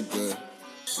so good.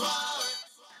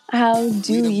 How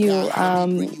do you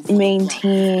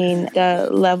maintain the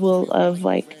level of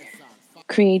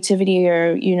creativity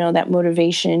or, that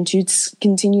motivation to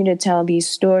continue to tell these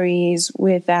stories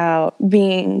without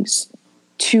being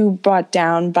too brought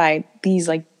down by these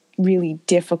really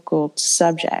difficult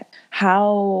subjects?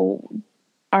 How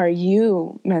are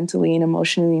you mentally and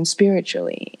emotionally and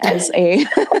spiritually as a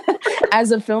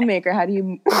as a filmmaker? How do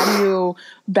you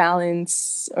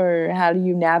balance, or how do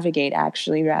you navigate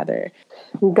rather?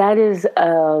 That is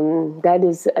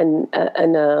an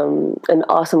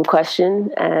awesome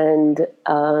question, and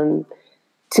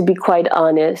to be quite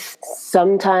honest,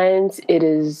 sometimes it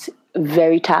is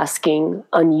very tasking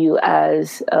on you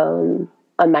as on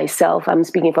myself. I'm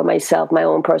speaking for myself, my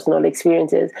own personal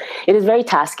experiences. It is very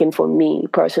tasking for me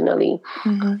personally.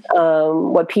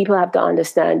 What people have to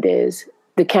understand is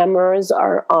the cameras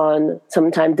are on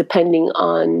sometimes, depending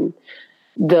on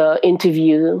the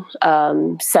interview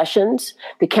sessions.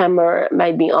 The camera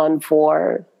might be on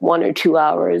for 1 or 2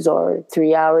 hours or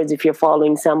 3 hours if you're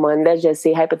following someone. Let's just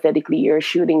say hypothetically you're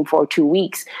shooting for 2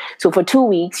 weeks. So for 2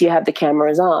 weeks you have the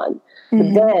cameras on.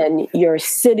 But then you're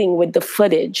sitting with the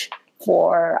footage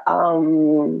for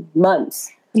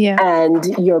months. And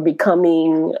you're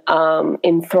becoming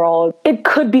enthralled. It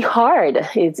could be hard.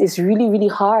 It's really, really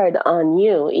hard on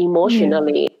you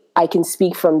emotionally. I can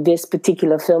speak from this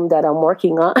particular film that I'm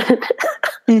working on.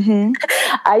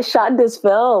 I shot this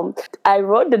film. I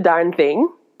wrote the darn thing.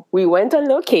 We went on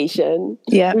location.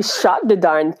 We shot the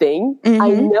darn thing. I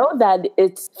know that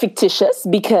it's fictitious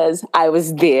because I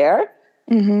was there.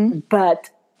 But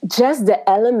just the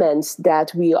elements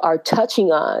that we are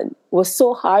touching on was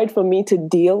so hard for me to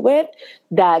deal with,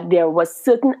 that there was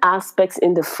certain aspects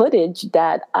in the footage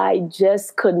that I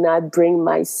just could not bring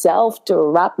myself to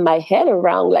wrap my head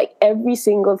around. Like every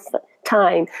single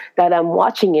time that I'm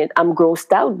watching it, I'm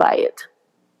grossed out by it.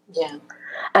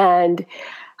 And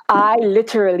I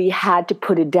literally had to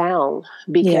put it down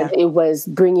because it was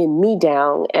bringing me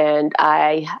down, and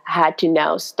I had to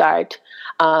now start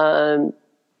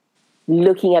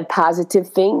looking at positive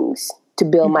things to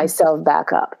build myself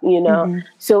back up,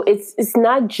 So it's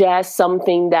not just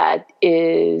something that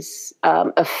is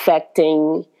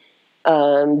affecting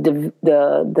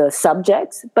the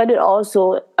subjects, but it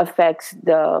also affects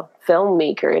the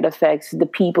filmmaker. It affects the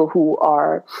people who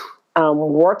are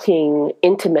working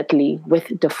intimately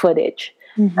with the footage.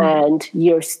 And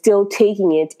you're still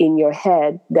taking it in your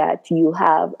head that you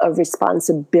have a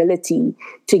responsibility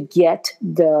to get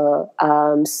the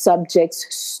subject's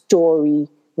story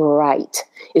right.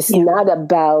 It's not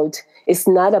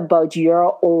about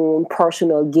your own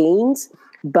personal gains,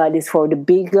 but it's for the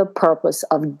bigger purpose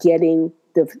of getting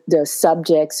the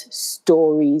subject's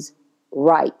stories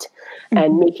right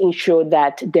and making sure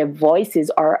that their voices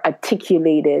are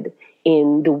articulated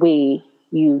in the way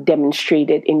you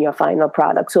demonstrated in your final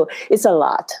product. So it's a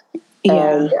lot.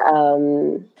 Yeah.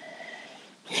 And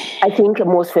I think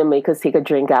most filmmakers take a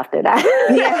drink after that.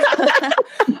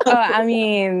 I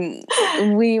mean,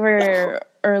 we were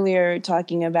earlier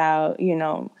talking about,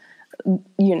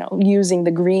 using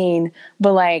the green,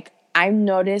 but like I've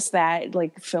noticed that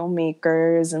like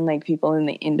filmmakers and like people in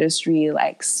the industry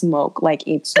like smoke like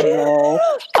it's no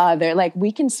other. Like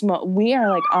we can smoke. We are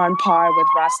like on par with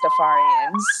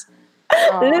Rastafarians.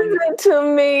 Listen to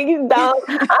me,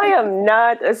 I am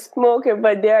not a smoker,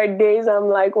 but there are days I'm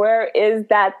like, where is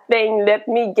that thing? Let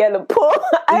me get a pull.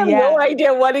 I have no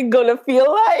idea what it's going to feel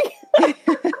like.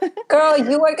 Girl,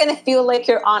 you are going to feel like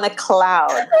you're on a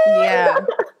cloud. Yeah.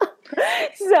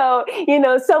 So,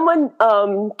 someone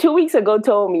 2 weeks ago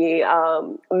told me, a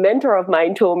mentor of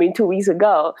mine told me 2 weeks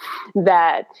ago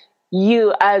that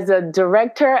you as a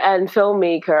director and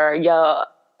filmmaker, your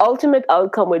ultimate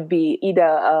outcome would be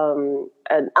either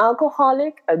an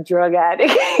alcoholic, a drug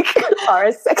addict, or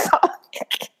a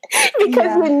sexaholic.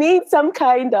 Because we need some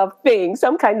kind of thing,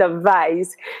 some kind of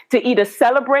vice to either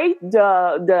celebrate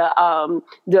the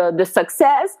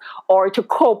success or to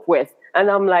cope with.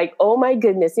 And I'm like, oh my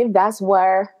goodness, if that's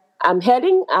where I'm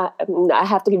heading, I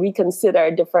have to reconsider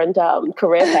a different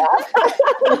career path.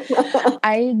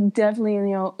 I definitely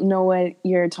know what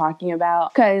you're talking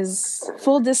about. Because,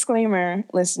 full disclaimer,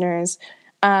 listeners,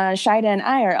 Shida and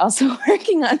I are also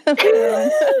working on a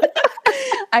film.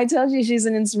 I told you she's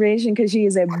an inspiration because she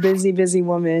is a busy, busy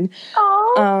woman.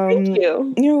 Oh, thank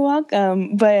you. You're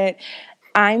welcome. But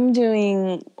I'm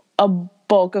doing a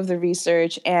bulk of the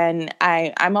research, and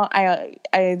I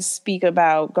speak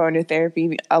about going to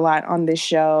therapy a lot on this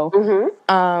show.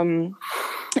 And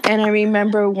I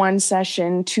remember one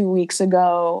session 3 weeks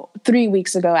ago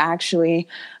actually,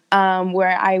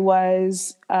 where I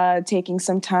was taking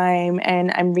some time,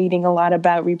 and I'm reading a lot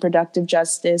about reproductive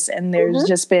justice, and there's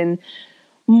just been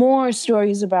more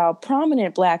stories about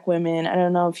prominent Black women. I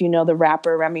don't know if you know the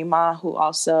rapper Remy Ma, who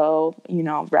also,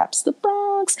 raps the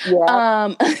Bronx.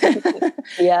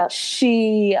 Yeah.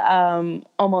 She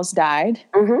almost died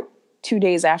 2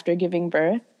 days after giving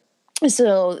birth.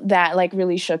 So that like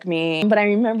really shook me. But I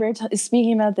remember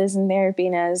speaking about this in therapy,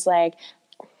 and I was like,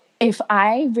 if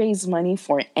I raise money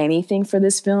for anything for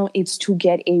this film, it's to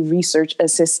get a research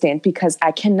assistant, because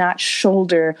I cannot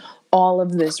shoulder all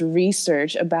of this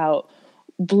research about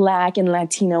Black and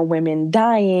Latino women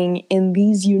dying in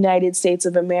these United States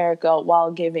of America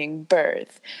while giving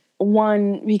birth.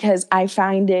 One, because I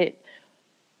find the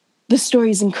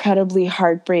story is incredibly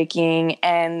heartbreaking,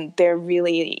 and they're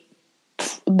really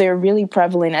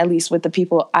prevalent, at least with the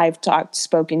people I've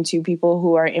spoken to, people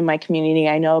who are in my community.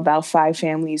 I know about 5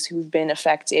 families who've been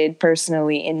affected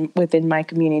personally within my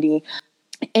community.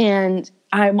 And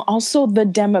I'm also the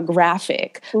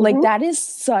demographic. Like, that is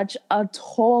such a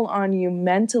toll on you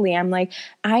mentally. I'm like,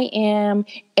 I am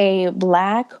a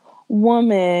Black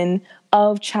woman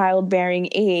of childbearing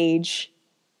age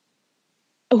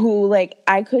who, like,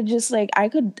 I could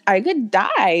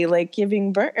die, like,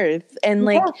 giving birth. And,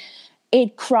 like,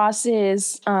 it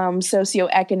crosses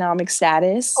socioeconomic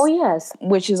status. Oh, yes.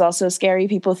 Which is also scary.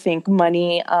 People think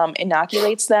money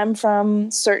inoculates them from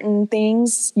certain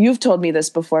things. You've told me this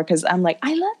before, because I'm like,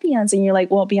 I love Beyonce. And you're like,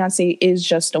 well, Beyonce is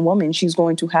just a woman. She's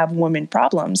going to have woman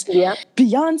problems. Yeah.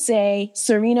 Beyonce,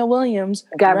 Serena Williams,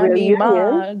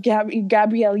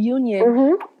 Gabrielle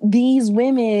Union. These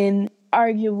women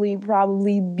arguably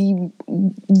probably be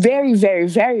very, very,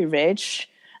 very rich.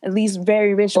 At least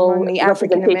very rich among the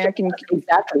African American.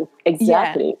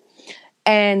 Exactly. Yeah.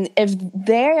 And if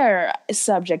they're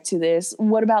subject to this,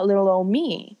 what about little old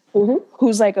me,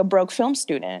 who's like a broke film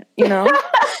student,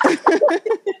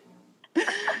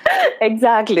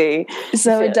 Exactly.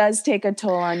 So it does take a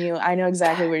toll on you. I know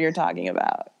exactly what you're talking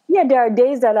about. Yeah, there are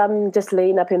days that I'm just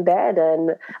laying up in bed,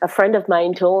 and a friend of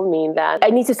mine told me that I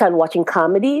need to start watching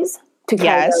comedies to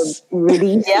kind of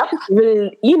release,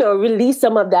 release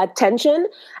some of that tension.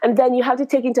 And then you have to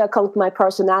take into account my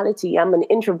personality. I'm an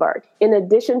introvert. In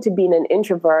addition to being an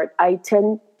introvert, I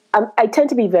tend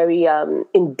to be very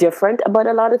indifferent about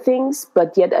a lot of things,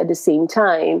 but yet at the same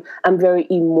time, I'm very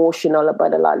emotional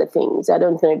about a lot of things. I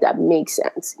don't know if that makes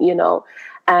sense,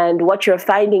 And what you're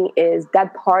finding is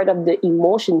that part of the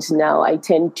emotions now, I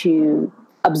tend to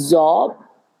absorb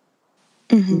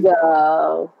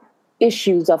the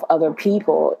issues of other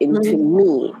people into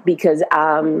me because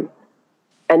I'm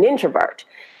an introvert.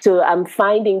 So I'm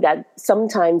finding that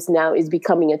sometimes now is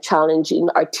becoming a challenge in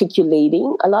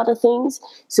articulating a lot of things.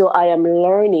 So I am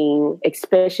learning,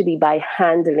 especially by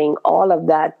handling all of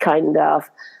that kind of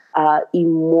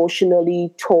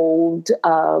emotionally told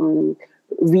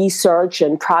research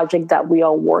and project that we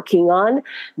are working on,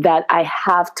 that I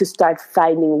have to start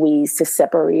finding ways to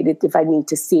separate it if I need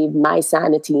to save my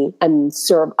sanity and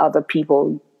serve other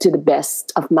people to the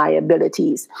best of my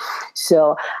abilities.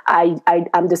 So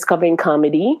I'm discovering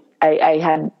comedy. I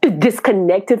had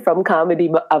disconnected from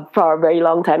comedy for a very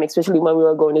long time, especially when we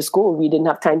were going to school. We didn't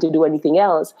have time to do anything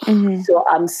else. So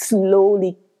I'm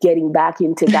slowly getting back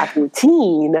into that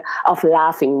routine of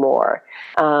laughing more.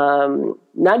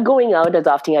 Not going out as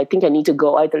often. I think I need to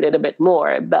go out a little bit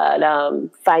more, but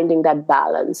finding that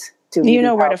balance. You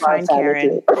know where to find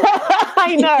Karen.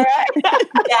 I know, right?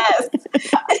 Yes.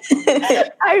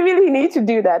 I really need to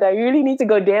do that. I really need to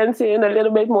go dancing a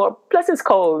little bit more. Plus it's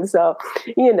cold, so,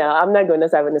 I'm not going to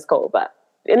have when it's cold, but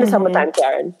in the summertime,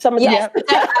 Karen. Summertime. Yes,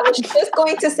 I was just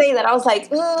going to say that. I was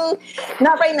like,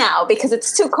 not right now because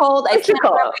it's too cold. I can't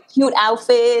wear a cute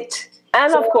outfit.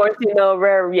 And of course,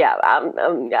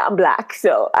 I'm black,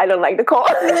 so I don't like the cold.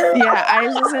 Yeah, I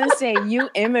was just gonna say, you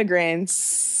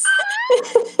immigrants.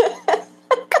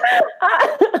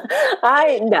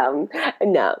 No.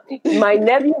 My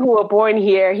nephew who was born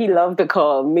here, he loved the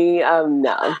cold. Me,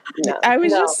 no. I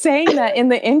was just saying that in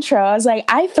the intro. I was like,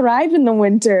 I thrive in the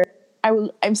winter.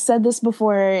 I've said this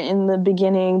before in the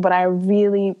beginning, but I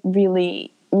really,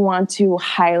 really want to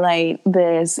highlight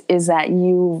this, is that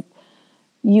you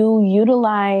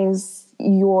utilize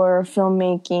your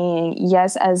filmmaking,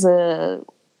 yes, as a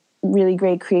really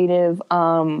great creative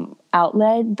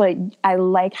outlet, but I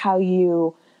like how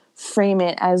you frame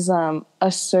it as a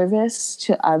service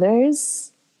to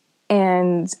others.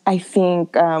 And I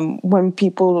think when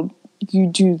you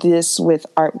do this with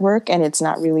artwork and it's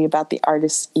not really about the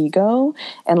artist's ego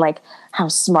and like how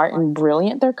smart and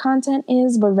brilliant their content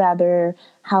is, but rather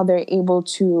how they're able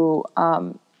to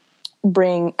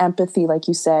bring empathy, like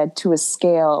you said, to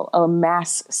a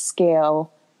mass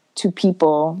scale to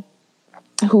people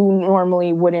who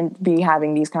normally wouldn't be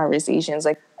having these conversations.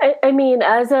 Like, I mean,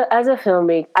 as a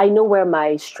filmmaker, I know where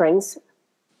my strengths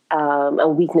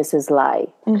and weaknesses lie.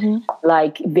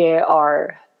 Like there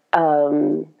are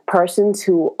persons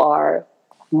who are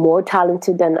more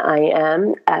talented than I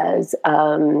am as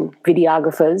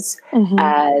videographers,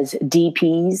 as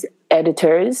DPs,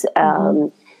 editors,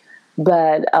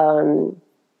 but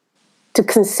to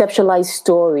conceptualize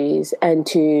stories and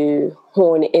to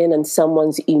hone in on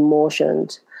someone's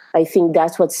emotions, I think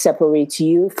that's what separates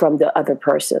you from the other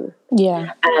person.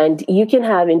 Yeah. And you can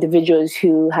have individuals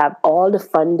who have all the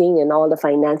funding and all the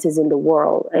finances in the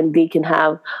world, and they can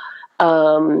have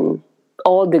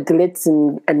all the glitz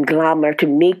and glamour to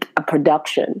make a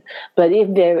production. But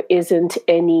if there isn't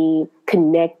any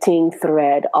connecting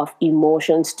thread of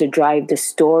emotions to drive the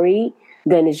story,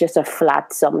 then it's just a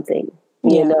flat something.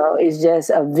 It's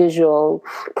just a visual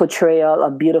portrayal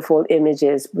of beautiful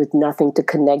images with nothing to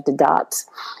connect the dots.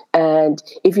 And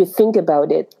if you think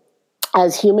about it,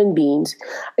 as human beings,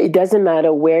 it doesn't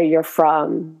matter where you're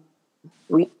from.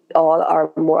 We all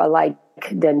are more alike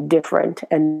than different.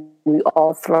 And we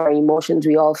all throw our emotions,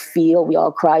 we all feel, we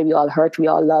all cry, we all hurt, we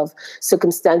all love.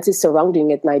 Circumstances surrounding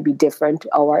it might be different.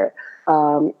 Our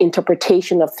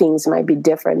interpretation of things might be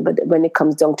different. But when it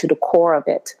comes down to the core of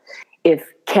it,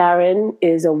 if Karen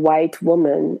is a white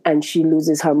woman and she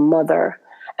loses her mother,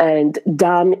 and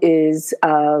Dom is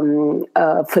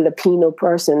a Filipino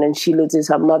person and she loses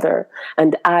her mother,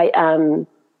 and I am,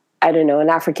 an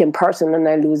African person and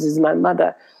I loses my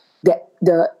mother,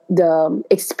 the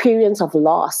experience of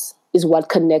loss is what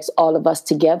connects all of us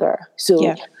together.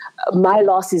 So my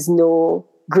loss is no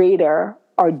greater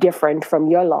or different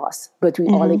from your loss, but we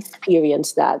all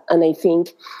experience that. And I think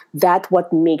that's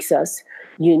what makes us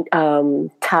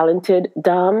talented,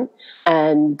 Dom,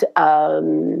 and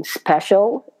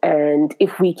special And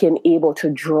if we can able to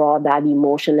draw that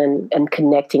emotion and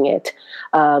connecting it,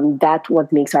 that's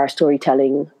what makes our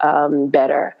storytelling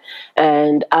better.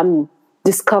 And I'm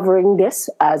discovering this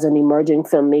as an emerging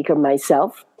filmmaker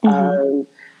myself,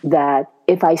 that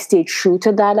if I stay true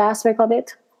to that aspect of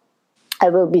it, I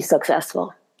will be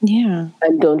successful. Yeah.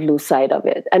 And don't lose sight of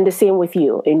it. And the same with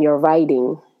you in your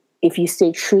writing. If you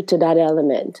stay true to that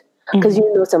element, because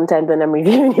you know, sometimes when I'm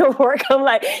reviewing your work, I'm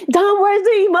like, Dom, where's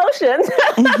the emotions?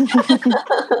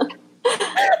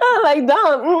 I'm like,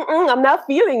 Dom, I'm not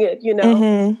feeling it, you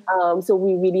know? So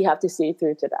we really have to stay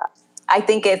true to that. I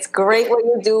think it's great what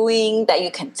you're doing, that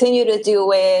you continue to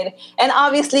do it. And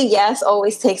obviously, yes,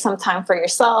 always take some time for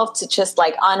yourself to just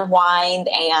like unwind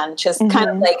and just kind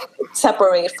of like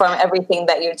separate from everything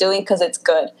that you're doing, because it's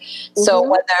good. So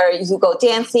whether you go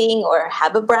dancing or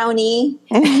have a brownie,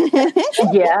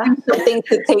 something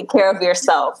to take care of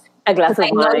yourself. A glass of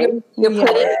wine.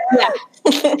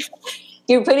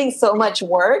 You're putting so much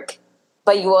work,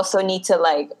 but you also need to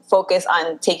like focus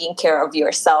on taking care of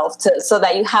yourself so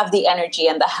that you have the energy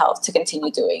and the health to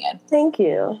continue doing it. Thank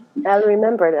you. I'll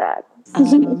remember that.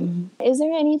 Is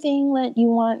there anything that you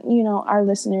want, our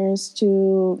listeners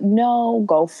to know,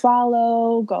 go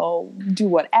follow, go do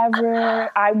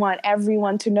whatever? I want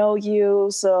everyone to know you.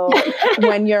 So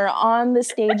when you're on the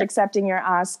stage accepting your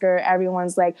Oscar, everyone,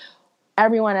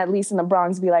 at least in the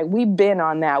Bronx, be like, we've been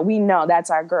on that. We know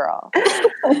that's our girl.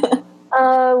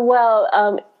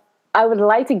 I would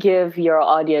like to give your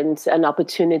audience an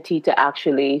opportunity to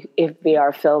actually, if they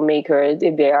are filmmakers,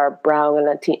 if they are brown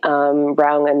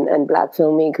and Black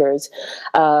filmmakers,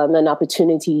 an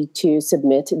opportunity to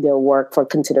submit their work for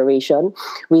consideration.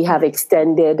 We have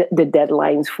extended the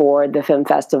deadlines for the film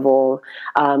festival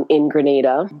in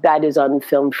Grenada. That is on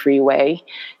Film Freeway.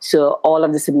 So all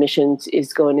of the submissions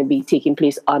is going to be taking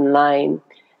place online.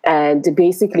 And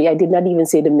basically, I did not even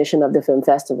say the mission of the film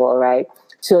festival, right?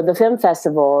 So the film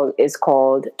festival is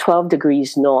called 12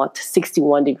 Degrees North,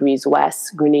 61 Degrees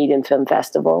West, Grenadian Film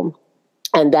Festival.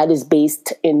 And that is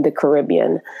based in the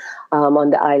Caribbean, on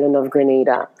the island of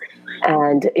Grenada.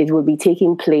 And it will be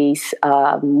taking place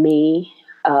May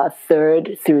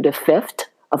 3rd through the 5th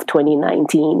of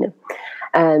 2019.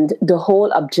 And the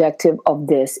whole objective of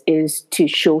this is to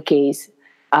showcase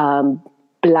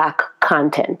Black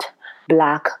content.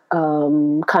 Black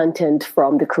content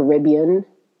from the Caribbean,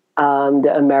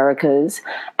 the Americas,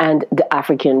 and the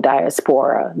African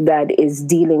diaspora that is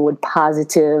dealing with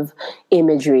positive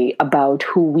imagery about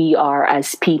who we are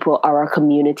as people, our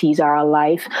communities, our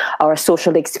life, our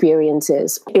social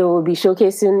experiences. It will be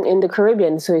showcased in the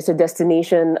Caribbean, so it's a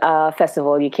destination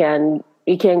festival. You can't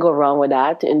go wrong with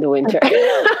that in the winter.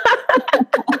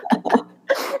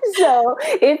 So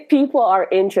if people are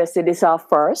interested, it's our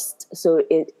first. So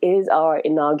it is our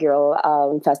inaugural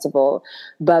festival,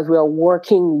 but we're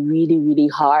working really, really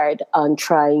hard on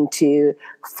trying to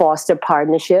foster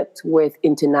partnerships with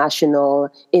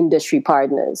international industry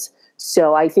partners.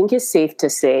 So I think it's safe to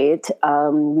say it.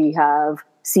 We have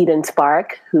Seed and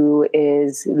Spark, who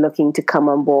is looking to come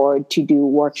on board to do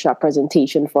workshop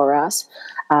presentation for us.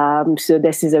 So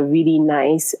this is a really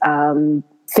nice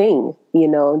thing,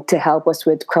 to help us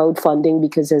with crowdfunding,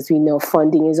 because as we know,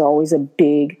 funding is always a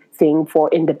big thing for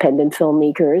independent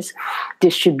filmmakers,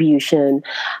 distribution,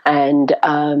 and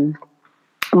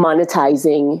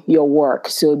monetizing your work.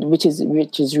 So which is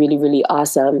really, really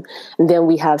awesome. And then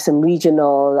we have some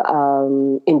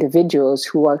regional individuals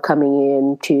who are coming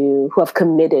in who have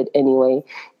committed anyway,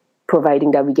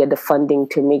 providing that we get the funding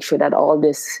to make sure that all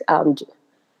this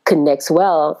connects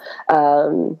well,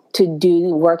 to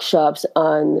do workshops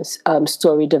on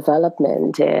story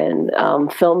development and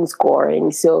film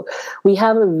scoring. So we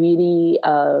have a really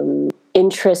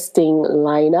interesting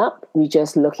lineup. We're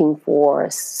just looking for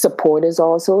supporters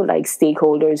also, like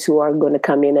stakeholders who are going to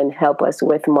come in and help us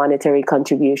with monetary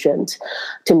contributions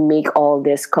to make all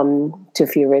this come to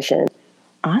fruition.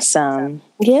 Awesome.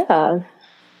 Yeah.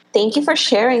 Thank you for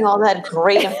sharing all that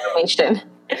great information.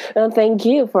 Well, thank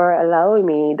you for allowing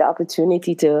me the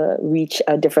opportunity to reach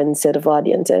a different set of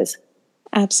audiences.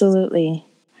 Absolutely.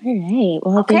 All right.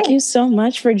 Well, Thank you so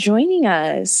much for joining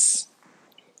us.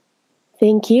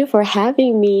 Thank you for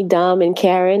having me, Dom and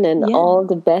Karen, and all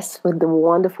the best with the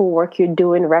wonderful work you're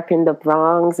doing, repping the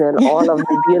Bronx and all of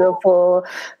the beautiful,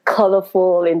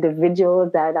 colorful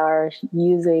individuals that are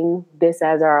using this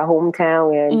as our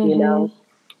hometown. And,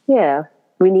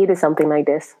 we needed something like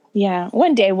this. Yeah.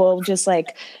 One day we'll just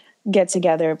get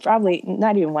together, probably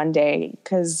not even one day,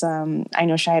 because I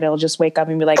know Shida will just wake up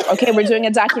and be like, okay, we're doing a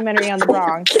documentary on the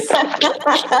Bronx.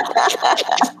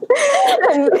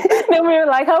 And then we were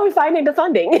like, how are we finding the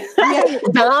funding? Yeah.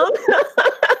 Dom?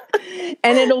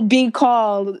 And it'll be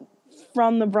called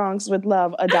From the Bronx with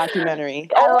Love, a documentary.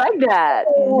 I like that.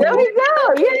 There we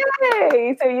go.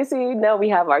 Yay. So you see, now we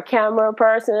have our camera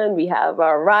person, we have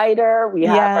our writer, we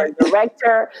have our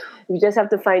director. We just have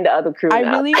to find the other crew. I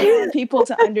really want people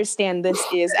to understand this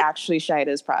is actually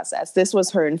Shida's process. This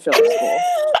was her in film school.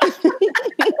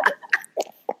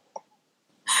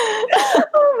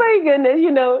 Oh my goodness.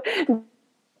 You know,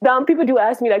 people do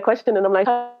ask me that question and I'm like,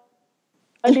 how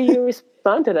do you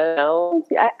respond to that?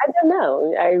 I don't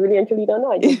know. I really and truly don't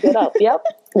know. I just get up. Yep.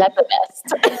 That's the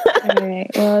best. All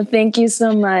right. Well, thank you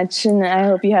so much. And I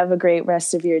hope you have a great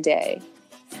rest of your day.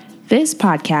 This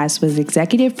podcast was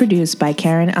executive produced by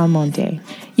Karen Almonte.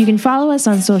 You can follow us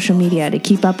on social media to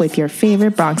keep up with your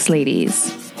favorite Bronx ladies.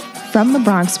 From the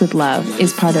Bronx with Love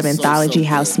is part of Anthology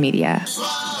House Media.